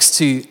I'm next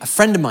to a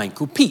friend of mine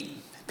called Pete.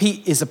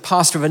 Pete is a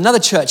pastor of another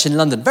church in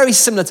London, very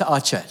similar to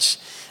our church.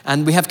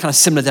 And we have kind of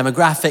similar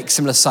demographics,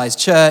 similar sized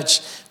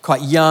church,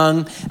 quite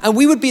young. And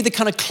we would be the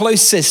kind of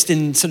closest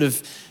in sort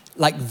of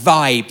like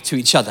vibe to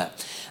each other.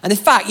 And in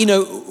fact, you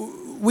know,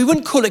 we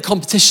wouldn't call it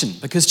competition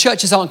because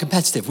churches aren't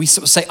competitive. We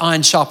sort of say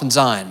iron sharpens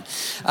iron.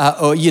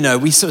 Or, you know,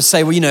 we sort of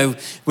say, well, you know,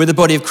 we're the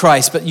body of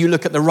Christ, but you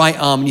look at the right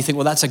arm and you think,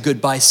 well, that's a good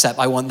bicep.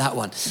 I want that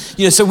one.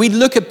 You know, so we'd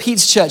look at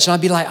Pete's church and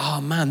I'd be like,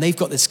 oh man, they've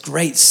got this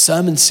great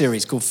sermon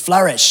series called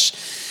Flourish.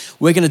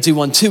 We're going to do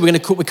one too. We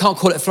can't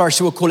call it Flourish,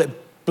 so we'll call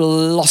it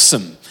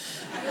Blossom.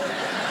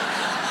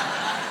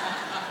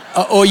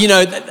 Or, you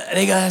know,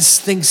 they got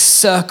this thing,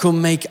 circle,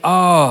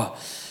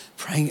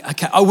 praying.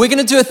 Okay. Oh, we're going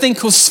to do a thing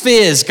called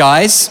Spheres,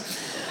 guys.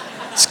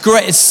 It's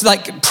great. It's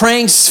like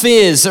praying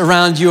spheres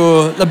around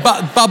your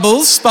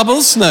bubbles.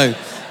 Bubbles? No.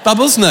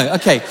 Bubbles? No.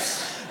 Okay.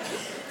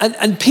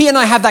 And P and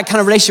I have that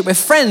kind of relationship. We're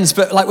friends,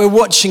 but like we're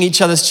watching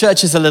each other's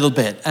churches a little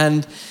bit.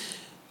 And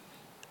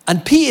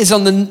P is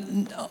on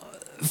the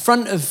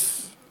front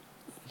of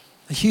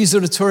a huge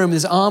auditorium with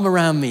his arm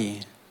around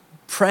me,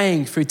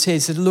 praying through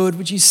tears. He said, Lord,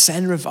 would you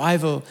send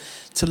revival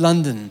to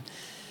London?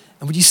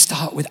 And would you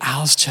start with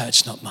Al's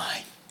church, not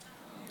mine?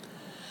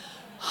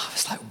 I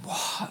was like,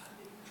 what?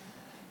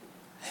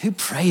 Who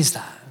prays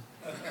that?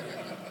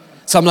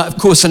 So I'm like, of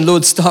course, and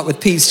Lord, start with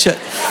Pete's church.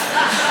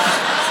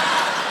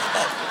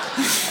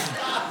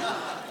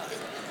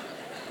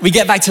 we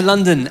get back to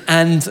London,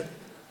 and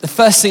the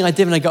first thing I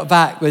did when I got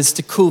back was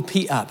to call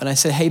Pete up. And I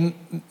said, hey,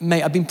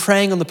 mate, I've been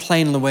praying on the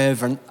plane on the way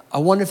over, and I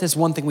wonder if there's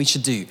one thing we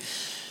should do.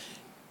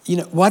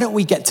 Why don't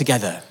we get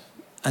together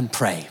and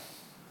pray?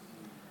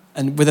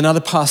 And with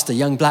another pastor,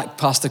 young black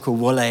pastor called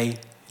Wale,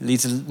 he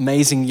leads an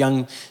amazing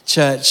young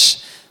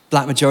church,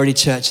 black majority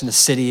church in the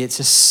city. It's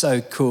just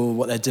so cool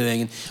what they're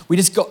doing. And we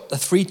just got the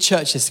 3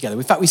 churches together.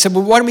 In fact, we said,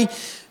 well, why don't we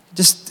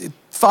just,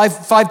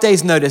 five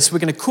days notice, we're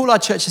going to call our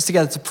churches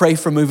together to pray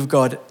for a move of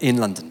God in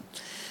London.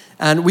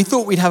 And we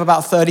thought we'd have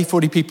about 30,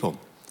 40 people.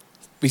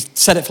 We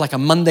set it for like a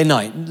Monday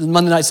night.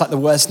 Monday night's like the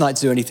worst night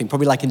to do anything,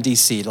 probably like in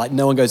DC, like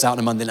no one goes out on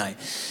a Monday night.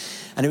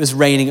 And it was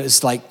raining, it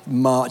was like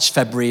March,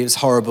 February, it was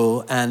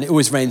horrible, and it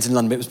always rains in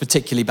London, but it was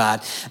particularly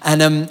bad.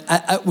 And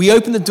we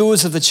opened the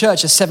doors of the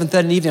church at 7:30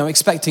 in the evening. I'm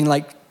expecting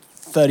like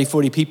 30,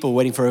 40 people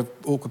waiting for an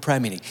awkward prayer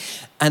meeting.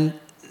 And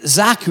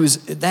Zach, who was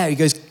there, he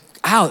goes,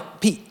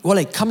 Pete,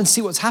 Wale, come and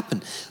see what's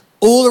happened.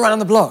 All around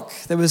the block,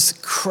 there was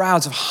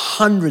crowds of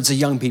hundreds of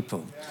young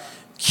people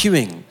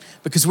queuing,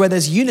 because where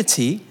there's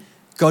unity,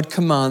 God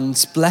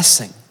commands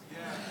blessing.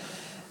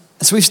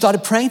 And so we've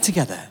started praying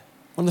together.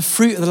 One of the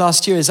fruit of the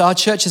last year is our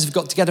churches have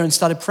got together and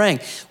started praying.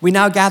 We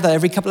now gather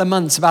every couple of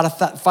months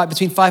about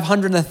between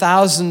 500 and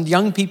 1,000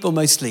 young people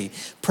mostly,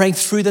 praying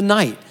through the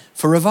night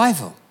for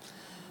revival.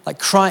 Like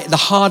the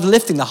hard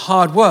lifting, the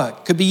hard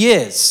work, could be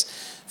years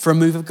for a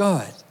move of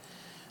God.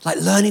 Like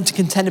learning to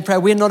contend in prayer.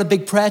 We're not a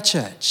big prayer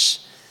church,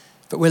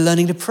 but we're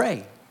learning to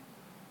pray.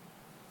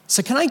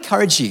 So can I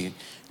encourage you,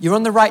 you're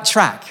on the right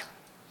track.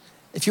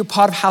 If you're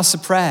part of House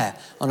of Prayer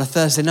on a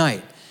Thursday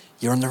night,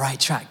 you're on the right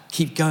track.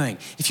 Keep going.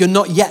 If you're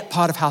not yet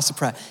part of House of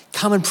Prayer,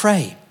 come and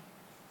pray.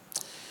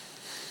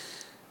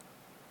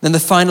 Then the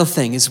final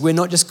thing is we're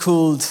not just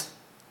called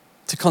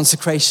to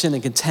consecration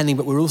and contending,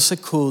 but we're also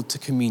called to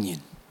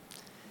communion.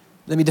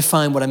 Let me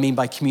define what I mean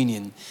by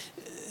communion.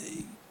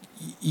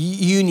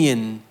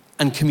 Union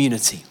and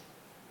community.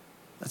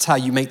 That's how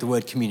you make the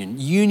word communion.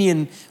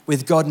 Union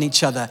with God and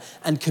each other,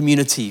 and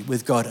community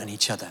with God and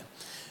each other.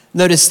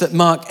 Notice that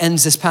Mark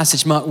ends this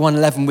passage, Mark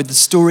 1:11, with the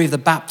story of the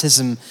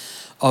baptism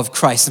of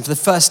Christ. And for the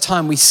first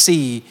time, we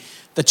see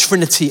the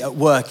Trinity at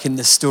work in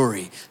this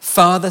story.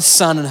 Father,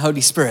 Son, and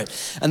Holy Spirit.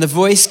 And the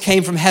voice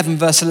came from heaven,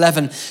 verse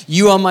 11,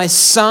 you are my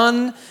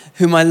Son,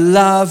 whom I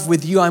love.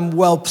 With you I'm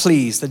well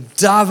pleased. The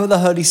dove of the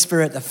Holy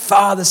Spirit, the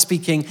Father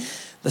speaking,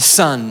 the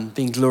Son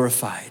being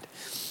glorified.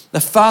 The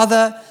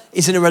Father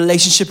is in a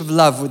relationship of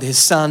love with his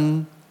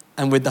Son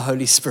and with the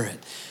Holy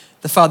Spirit.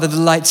 The Father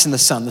delights in the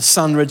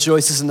Son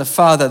rejoices in the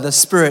Father, the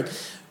Spirit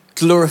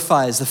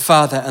glorifies the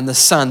Father and the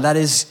Son. That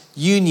is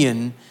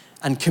union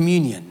and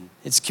communion.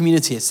 It's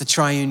community, it's the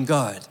triune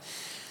God.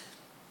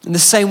 In the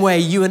same way,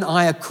 you and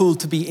I are called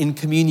to be in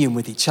communion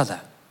with each other.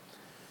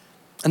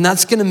 And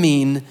that's going to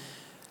mean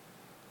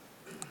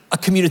a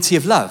community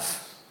of love.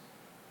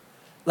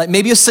 Like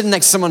maybe you're sitting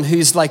next to someone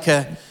who's like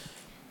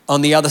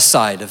on the other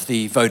side of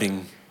the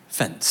voting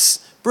fence.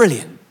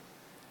 Brilliant.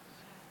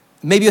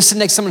 Maybe you're sitting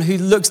next to someone who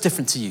looks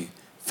different to you.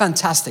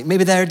 Fantastic.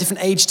 Maybe they're a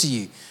different age to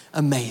you.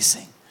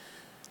 Amazing.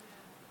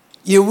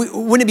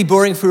 Wouldn't it be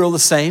boring if we were all the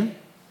same?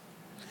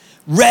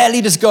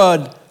 Rarely does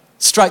God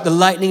strike the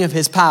lightning of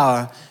his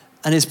power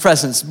and his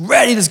presence.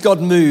 Rarely does God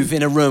move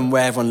in a room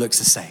where everyone looks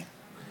the same.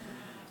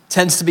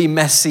 Tends to be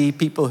messy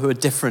people who are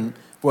different,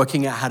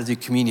 working out how to do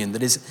communion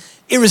that is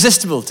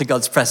irresistible to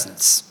God's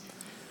presence.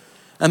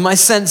 And my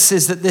sense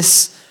is that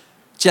this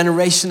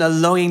generation are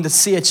longing to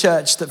see a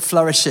church that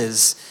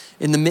flourishes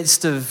in the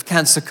midst of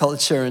cancer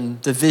culture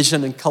and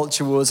division and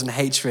culture wars and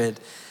hatred,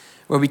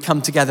 where we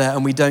come together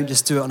and we don't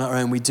just do it on our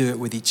own, we do it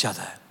with each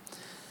other.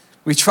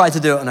 We tried to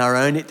do it on our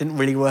own, it didn't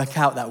really work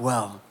out that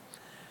well.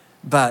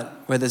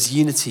 But where there's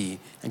unity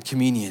and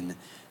communion,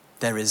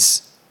 there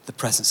is the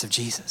presence of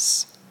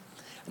Jesus.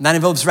 And that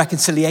involves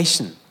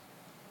reconciliation.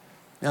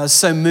 I was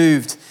so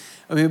moved.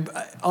 I mean,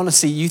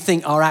 honestly, you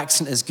think our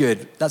accent is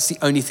good. That's the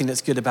only thing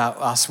that's good about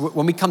us.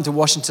 When we come to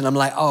Washington, I'm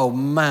like, oh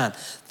man,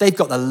 they've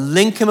got the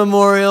Lincoln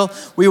Memorial.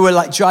 We were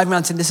like driving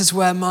around saying, this is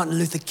where Martin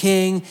Luther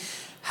King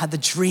had the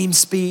dream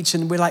speech.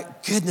 And we're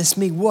like, goodness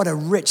me, what a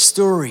rich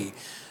story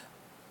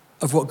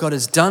of what God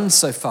has done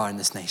so far in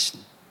this nation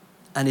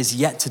and is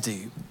yet to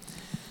do.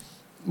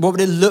 What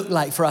would it look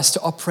like for us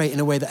to operate in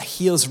a way that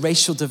heals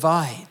racial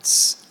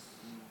divides,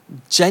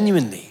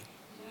 genuinely,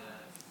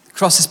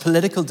 crosses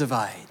political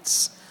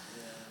divides,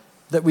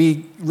 that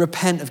we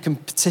repent of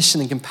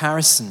competition and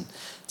comparison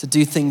to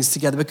do things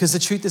together? Because the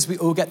truth is we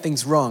all get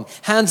things wrong.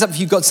 Hands up if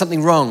you got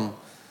something wrong.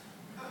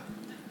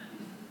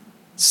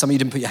 Some of you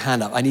didn't put your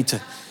hand up. I need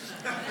to.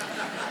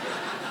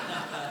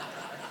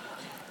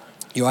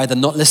 You're either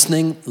not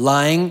listening,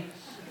 lying,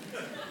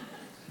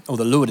 or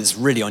the Lord is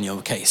really on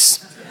your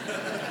case.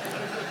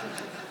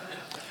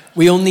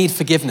 We all need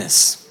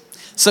forgiveness.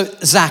 So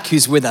Zach,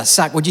 who's with us.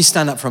 Zach, would you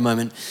stand up for a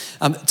moment?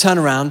 Turn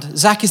around.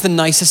 Zach is the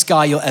nicest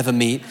guy you'll ever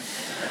meet.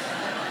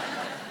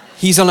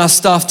 He's on our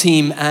staff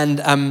team,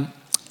 and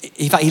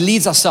in fact, he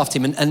leads our staff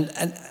team.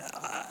 And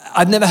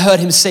I've never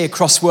heard him say a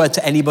cross word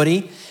to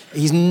anybody.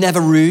 He's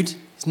never rude.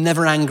 He's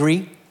never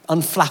angry.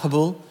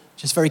 Unflappable.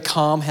 just very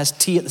calm, has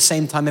tea at the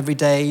same time every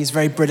day. He's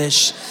very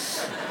British.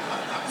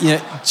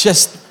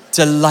 Just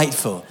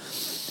delightful.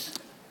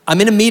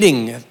 I'm in a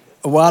meeting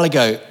a while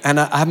ago, and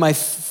I have my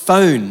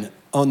phone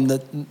on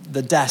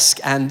the desk,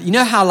 and you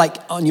know how like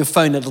on your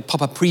phone it'll pop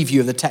a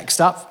preview of the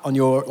text up on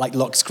your like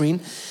lock screen?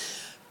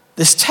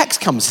 This text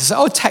comes, it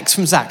says, text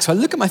from Zach. So I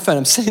look at my phone,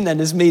 I'm sitting there in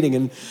this meeting,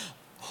 and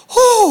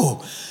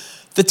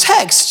the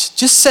text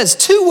just says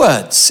 2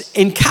 words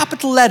in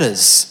capital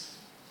letters.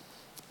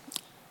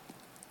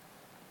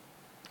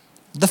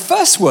 The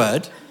first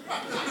word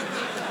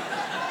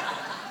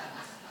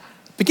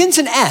begins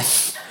in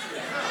F,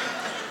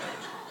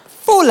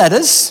 4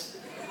 letters,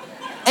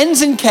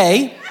 ends in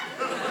K,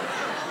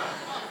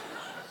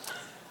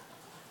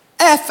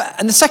 F,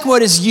 and the second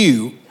word is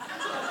U.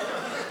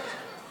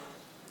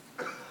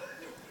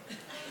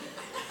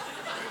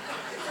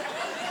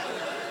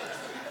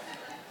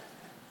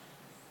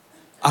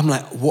 I'm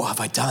like, what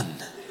have I done?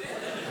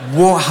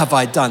 What have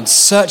I done?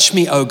 Search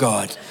me, oh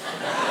God.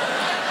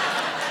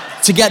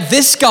 To get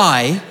this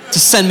guy to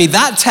send me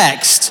that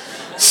text,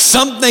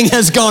 something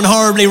has gone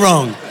horribly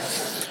wrong.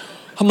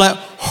 I'm like,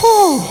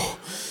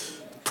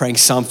 praying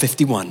Psalm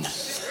 51.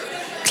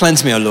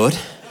 Cleanse me, O Lord.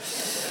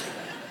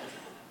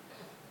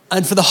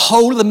 And for the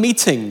whole of the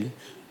meeting,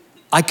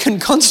 I couldn't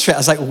concentrate. I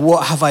was like,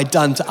 what have I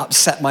done to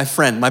upset my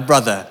friend, my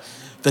brother,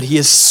 that he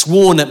has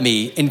sworn at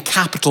me in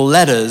capital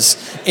letters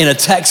in a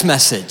text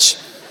message?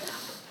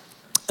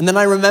 And then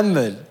I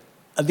remembered,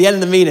 at the end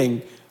of the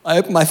meeting, I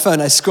opened my phone,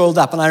 I scrolled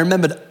up, and I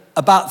remembered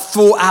about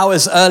 4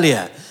 hours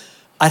earlier,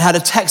 I'd had a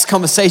text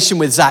conversation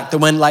with Zach that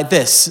went like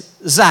this.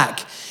 Zach,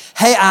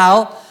 hey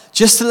Al,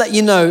 just to let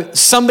you know,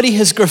 somebody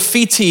has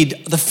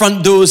graffitied the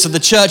front doors of the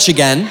church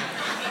again.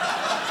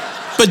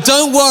 But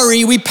don't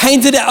worry, we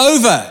painted it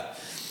over.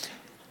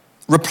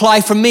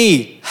 Reply from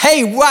me,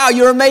 hey, wow,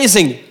 you're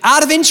amazing.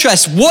 Out of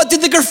interest, what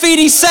did the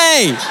graffiti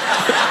say?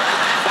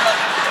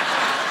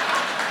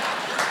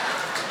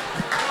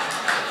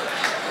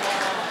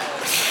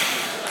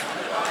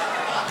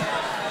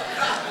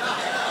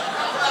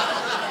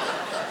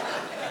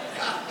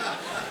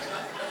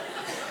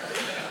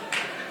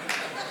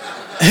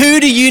 Who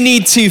do you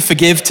need to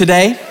forgive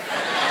today?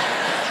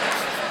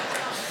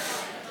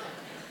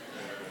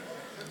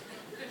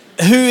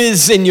 Who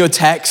is in your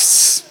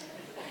texts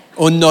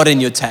or not in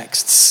your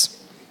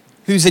texts?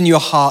 Who's in your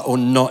heart or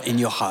not in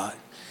your heart?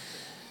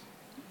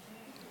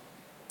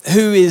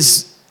 Who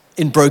is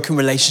in broken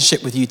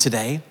relationship with you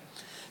today?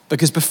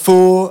 Because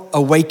before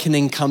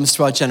awakening comes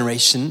to our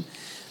generation,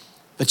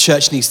 the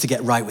church needs to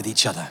get right with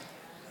each other.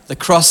 The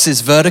cross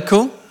is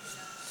vertical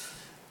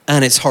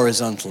and it's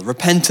horizontal.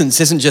 Repentance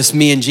isn't just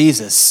me and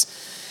Jesus,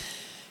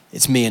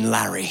 it's me and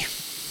Larry.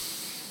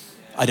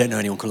 I don't know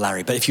anyone called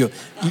Larry, but if you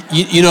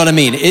know what I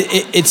mean.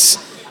 It's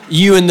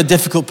you and the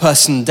difficult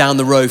person down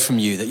the road from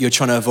you that you're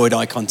trying to avoid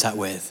eye contact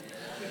with.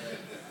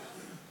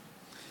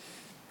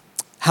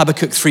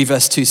 Habakkuk 3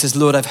 verse 2 says,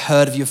 Lord, I've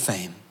heard of your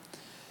fame.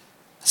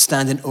 I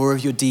stand in awe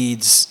of your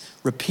deeds.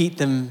 Repeat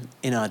them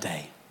in our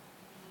day.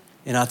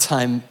 In our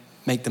time,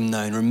 make them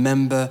known.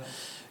 Remember,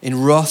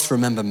 in wrath,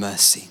 remember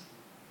mercy.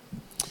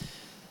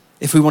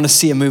 If we want to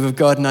see a move of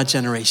God in our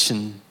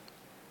generation,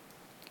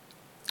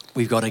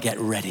 we've got to get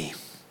ready.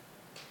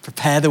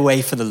 Prepare the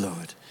way for the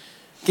Lord.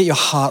 Get your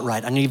heart right.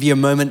 I'm going to give you a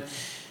moment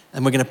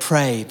and we're going to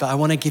pray, but I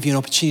want to give you an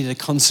opportunity to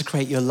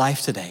consecrate your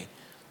life today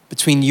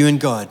between you and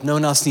God. No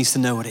one else needs to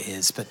know what it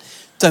is, but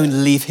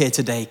don't leave here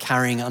today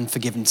carrying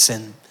unforgiven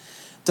sin.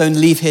 Don't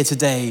leave here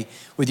today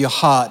with your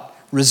heart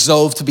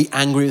resolved to be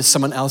angry with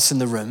someone else in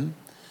the room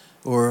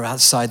or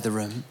outside the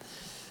room.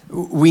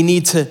 We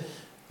need to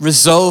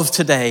resolve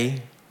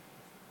today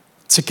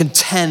to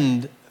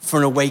contend for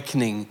an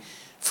awakening,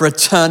 for a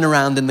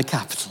turnaround in the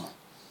capital,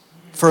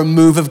 for a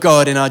move of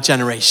God in our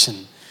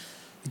generation.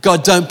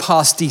 God, don't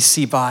pass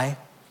DC by.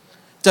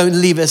 Don't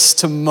leave us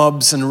to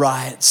mobs and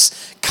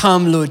riots.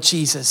 Come, Lord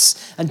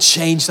Jesus, and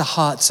change the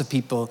hearts of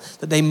people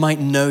that they might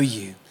know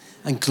you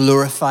and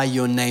glorify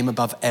your name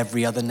above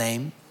every other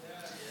name.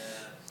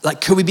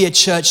 Like, could we be a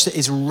church that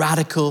is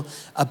radical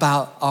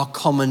about our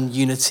common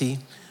unity,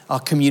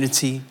 our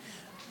community,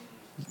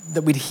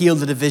 that we'd heal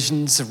the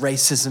divisions of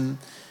racism,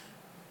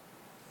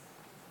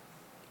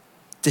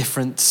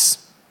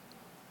 difference.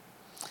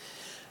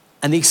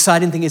 And the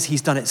exciting thing is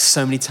he's done it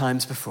so many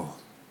times before.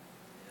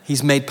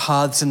 He's made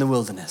paths in the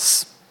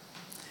wilderness.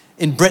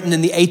 In Britain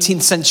in the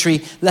 18th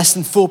century, less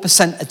than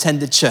 4%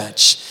 attended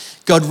church.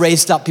 God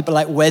raised up people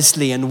like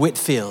Wesley and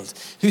Whitfield,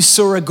 who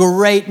saw a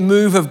great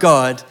move of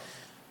God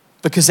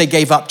because they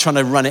gave up trying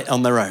to run it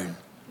on their own.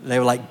 They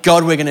were like,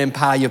 God, we're going to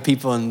empower your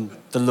people, and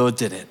the Lord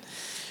did it.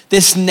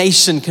 This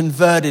nation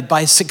converted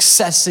by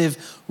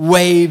successive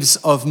waves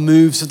of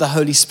moves of the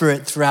Holy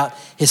Spirit throughout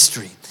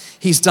history.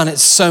 He's done it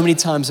so many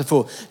times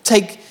before.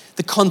 Take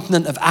the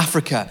continent of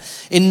Africa.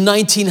 In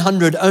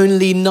 1900,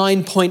 only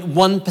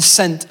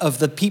 9.1% of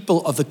the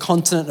people of the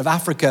continent of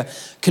Africa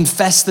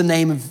confessed the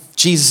name of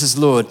Jesus as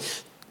Lord.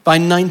 By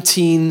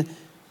 1990,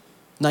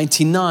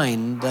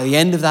 99, by the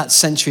end of that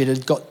century, it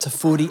had got to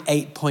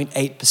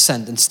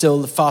 48.8%, and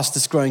still the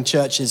fastest growing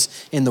churches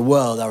in the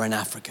world are in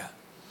Africa.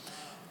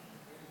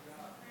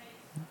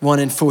 1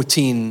 in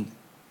 14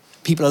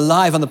 people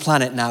alive on the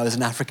planet now is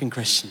an African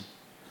Christian.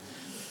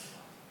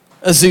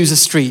 Azusa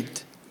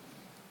Street,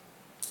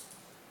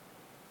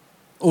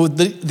 or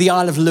the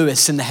Isle of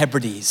Lewis in the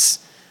Hebrides,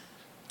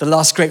 the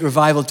last great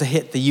revival to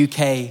hit the UK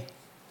in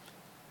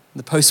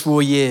the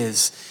post-war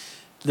years,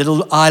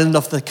 little island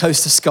off the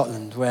coast of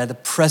Scotland where the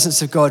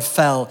presence of God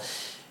fell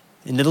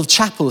in little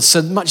chapels,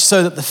 so much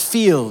so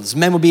that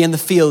men would be in the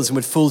fields and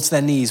would fall to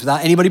their knees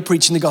without anybody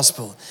preaching the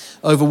gospel,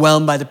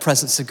 overwhelmed by the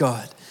presence of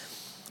God.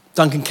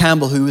 Duncan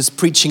Campbell, who was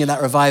preaching in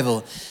that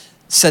revival,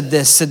 said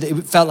it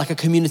felt like a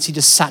community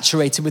just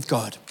saturated with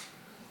God.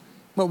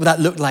 What would that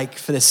look like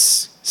for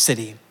this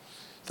city,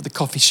 for the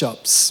coffee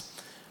shops,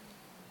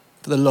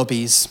 for the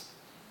lobbies,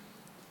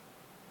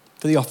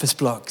 for the office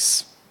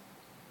blocks?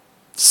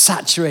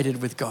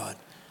 Saturated with God.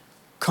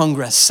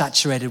 Congress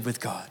saturated with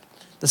God.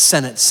 The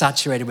Senate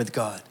saturated with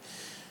God.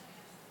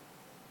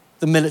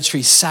 The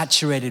military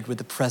saturated with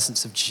the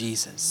presence of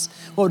Jesus.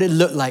 What would it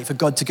look like for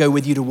God to go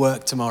with you to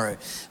work tomorrow?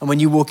 And when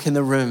you walk in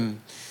the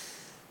room,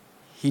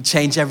 He'd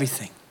change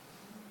everything.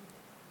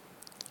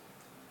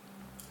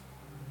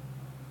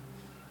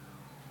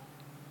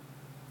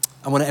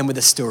 I want to end with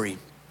a story.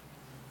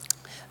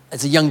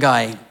 As a young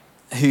guy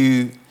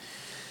who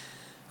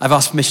I've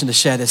asked permission to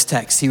share this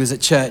text. He was at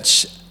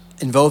church,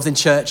 involved in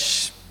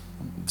church,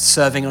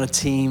 serving on a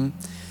team.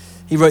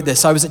 He wrote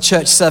this: I was at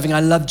church serving. I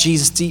loved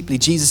Jesus deeply.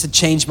 Jesus had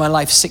changed my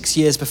life 6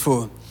 years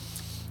before.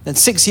 Then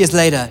 6 years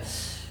later,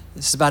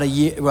 this is about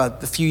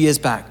a few years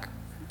back,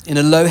 in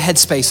a low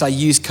headspace, I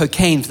used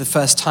cocaine for the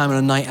first time on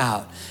a night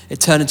out. It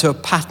turned into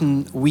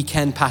a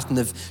weekend pattern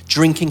of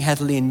drinking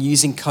heavily and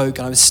using coke,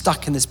 and I was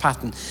stuck in this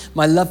pattern.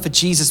 My love for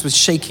Jesus was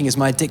shaking as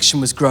my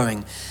addiction was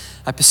growing.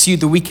 I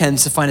pursued the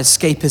weekends to find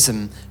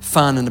escapism,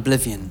 fun, and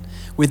oblivion.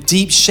 With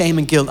deep shame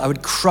and guilt, I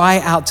would cry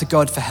out to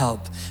God for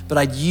help, but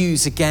I'd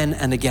use again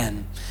and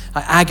again.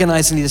 I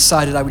agonizingly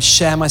decided I would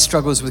share my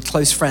struggles with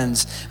close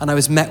friends, and I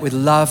was met with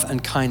love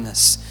and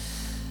kindness.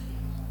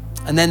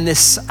 And then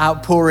this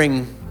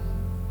outpouring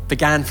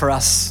began for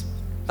us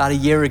about a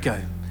year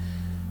ago.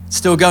 It's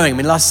still going. I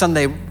mean, last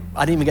Sunday,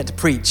 I didn't even get to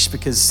preach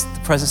because the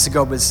presence of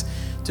God was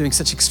doing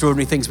such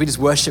extraordinary things. We just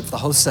worshiped the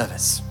whole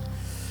service.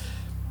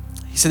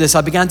 He said this: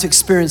 I began to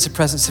experience the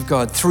presence of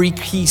God. 3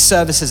 key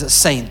services at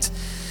Saint.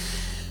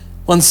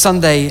 One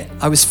Sunday,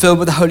 I was filled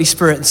with the Holy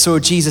Spirit and saw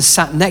Jesus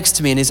sat next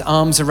to me and His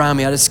arms around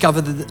me. I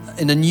discovered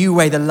in a new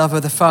way the love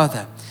of the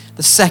Father.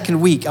 The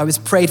second week, I was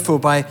prayed for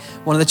by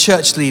one of the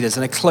church leaders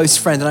and a close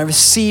friend, and I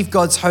received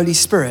God's Holy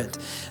Spirit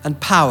and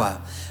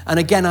power. And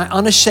again, I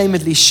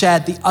unashamedly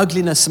shared the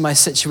ugliness of my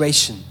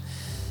situation.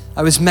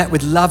 I was met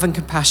with love and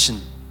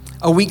compassion.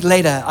 A week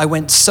later, I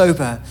went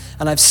sober,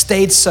 and I've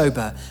stayed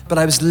sober, but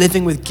I was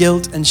living with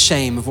guilt and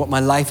shame of what my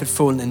life had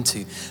fallen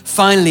into.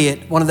 Finally,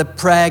 at one of the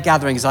prayer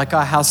gatherings, like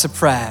our house of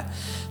prayer,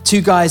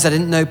 2 guys I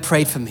didn't know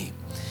prayed for me.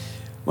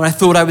 When I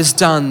thought I was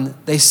done,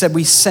 they said,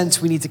 we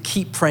sense we need to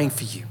keep praying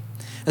for you.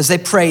 As they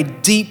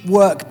prayed, deep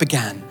work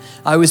began.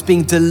 I was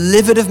being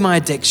delivered of my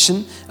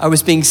addiction. I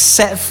was being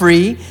set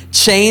free.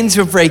 Chains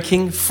were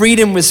breaking.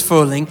 Freedom was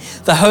falling.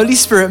 The Holy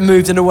Spirit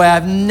moved in a way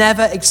I've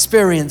never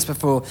experienced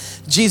before.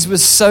 Jesus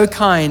was so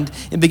kind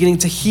in beginning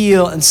to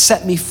heal and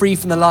set me free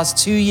from the last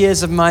 2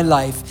 years of my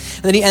life.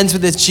 And then he ends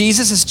with this: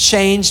 Jesus has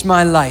changed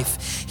my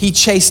life. He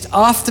chased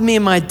after me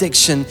in my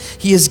addiction.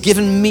 He has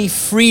given me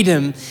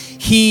freedom.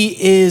 He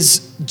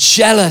is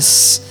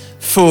jealous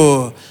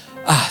for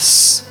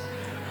us.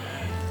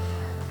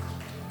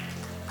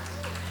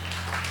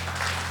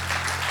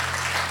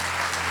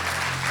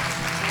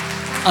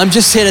 I'm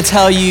just here to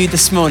tell you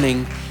this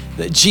morning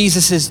that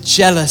Jesus is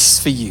jealous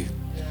for you.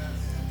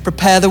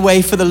 Prepare the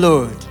way for the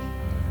Lord.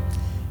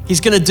 He's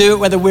going to do it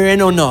whether we're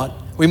in or not.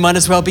 We might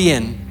as well be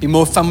in. Be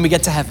more fun when we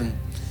get to heaven.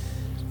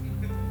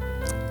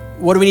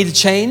 What do we need to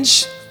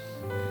change?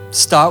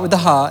 Start with the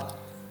heart.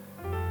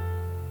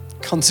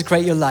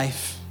 Consecrate your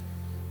life.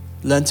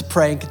 Learn to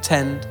pray and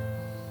contend.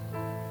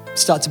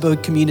 Start to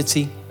build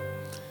community,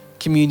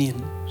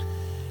 communion.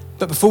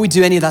 But before we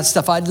do any of that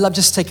stuff, I'd love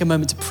just to take a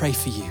moment to pray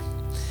for you.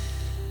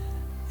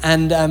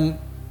 And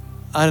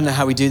I don't know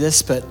how we do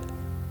this, but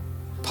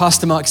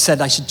Pastor Mark said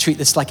I should treat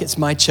this like it's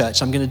my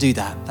church. I'm going to do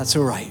that. That's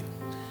all right.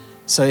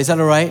 So is that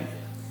all right?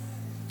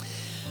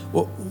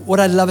 Well,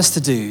 what I'd love us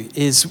to do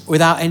is,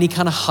 without any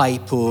kind of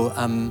hype or,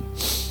 I'm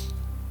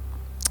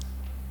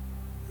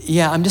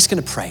just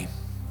going to pray.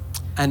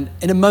 And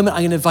in a moment,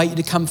 I'm going to invite you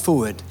to come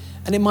forward.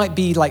 And it might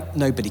be like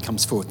nobody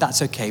comes forward.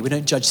 That's okay. We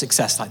don't judge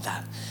success like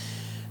that.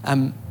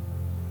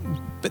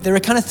 But there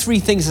are kind of 3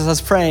 things as I was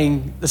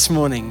praying this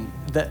morning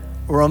that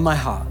were on my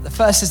heart. The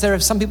first is, there are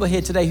some people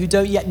here today who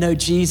don't yet know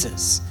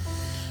Jesus.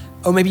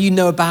 Or maybe you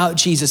know about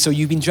Jesus, or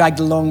you've been dragged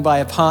along by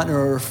a partner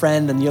or a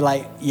friend, and you're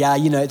like,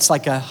 it's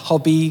like a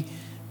hobby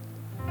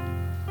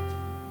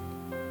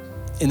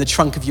in the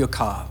trunk of your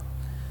car,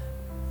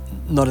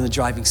 not in the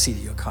driving seat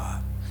of your car.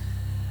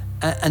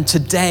 And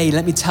today,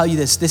 let me tell you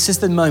this is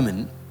the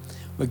moment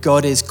where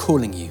God is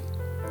calling you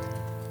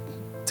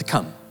to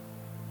come.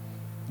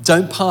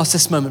 Don't pass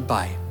this moment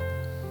by.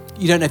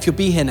 You don't know if you'll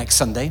be here next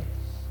Sunday.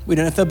 We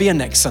don't know if there'll be a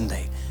next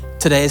Sunday.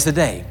 Today is the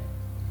day.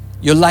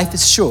 Your life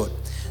is short.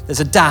 There's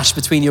a dash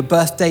between your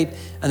birth date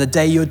and the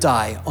day you'll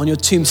die on your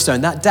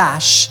tombstone. That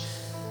dash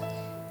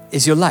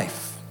is your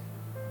life.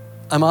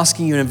 I'm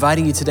asking you and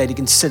inviting you today to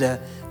consider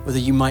whether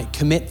you might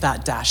commit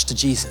that dash to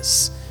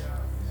Jesus.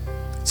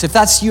 So if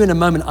that's you in a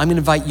moment, I'm going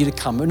to invite you to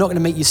come. We're not going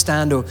to make you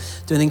stand or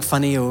do anything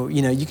funny, or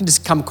you can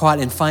just come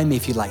quietly and find me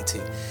if you'd like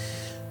to.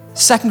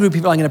 Second group of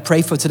people I'm going to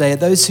pray for today are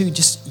those who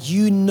just,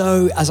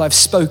 as I've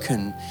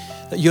spoken,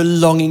 that you're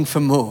longing for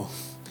more.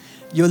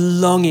 You're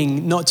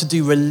longing not to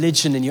do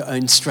religion in your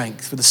own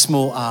strength with a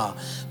small r,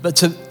 but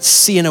to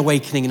see an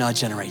awakening in our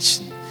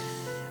generation.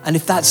 And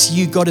if that's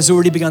you, God has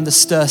already begun to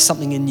stir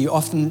something in you.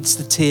 Often it's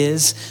the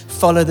tears.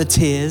 Follow the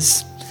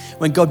tears.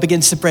 When God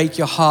begins to break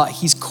your heart,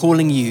 he's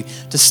calling you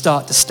to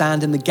start to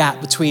stand in the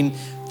gap between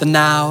the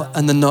now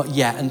and the not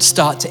yet, and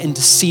start to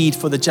intercede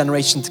for the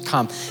generation to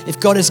come. If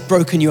God has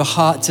broken your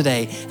heart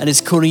today and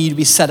is calling you to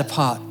be set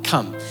apart,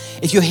 come.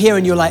 If you're here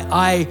and you're like,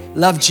 I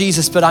love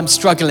Jesus, but I'm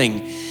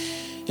struggling.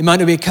 It might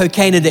not be a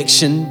cocaine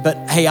addiction, but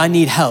hey, I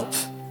need help.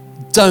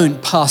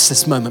 Don't pass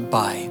this moment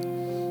by.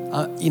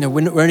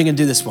 We're only going to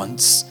do this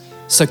once.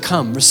 So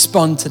come,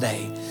 respond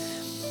today.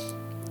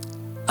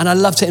 And I'd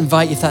love to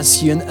invite you if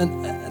that's you.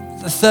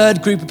 And the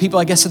third group of people,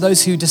 I guess, are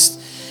those who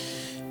just,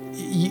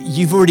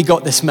 you've already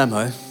got this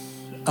memo.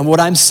 And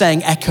what I'm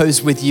saying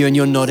echoes with you, and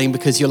you're nodding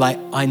because you're like,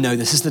 I know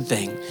this is the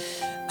thing.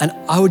 And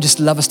I would just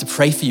love us to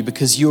pray for you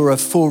because you're a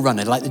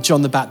forerunner, like the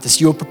John the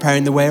Baptist. You're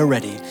preparing the way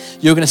already.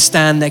 You're going to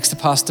stand next to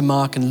Pastor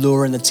Mark and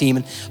Laura and the team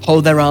and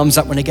hold their arms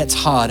up when it gets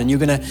hard. And you're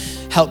going to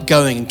help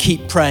going and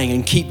keep praying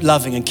and keep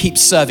loving and keep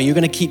serving. You're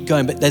going to keep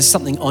going, but there's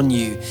something on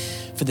you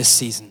for this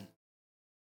season.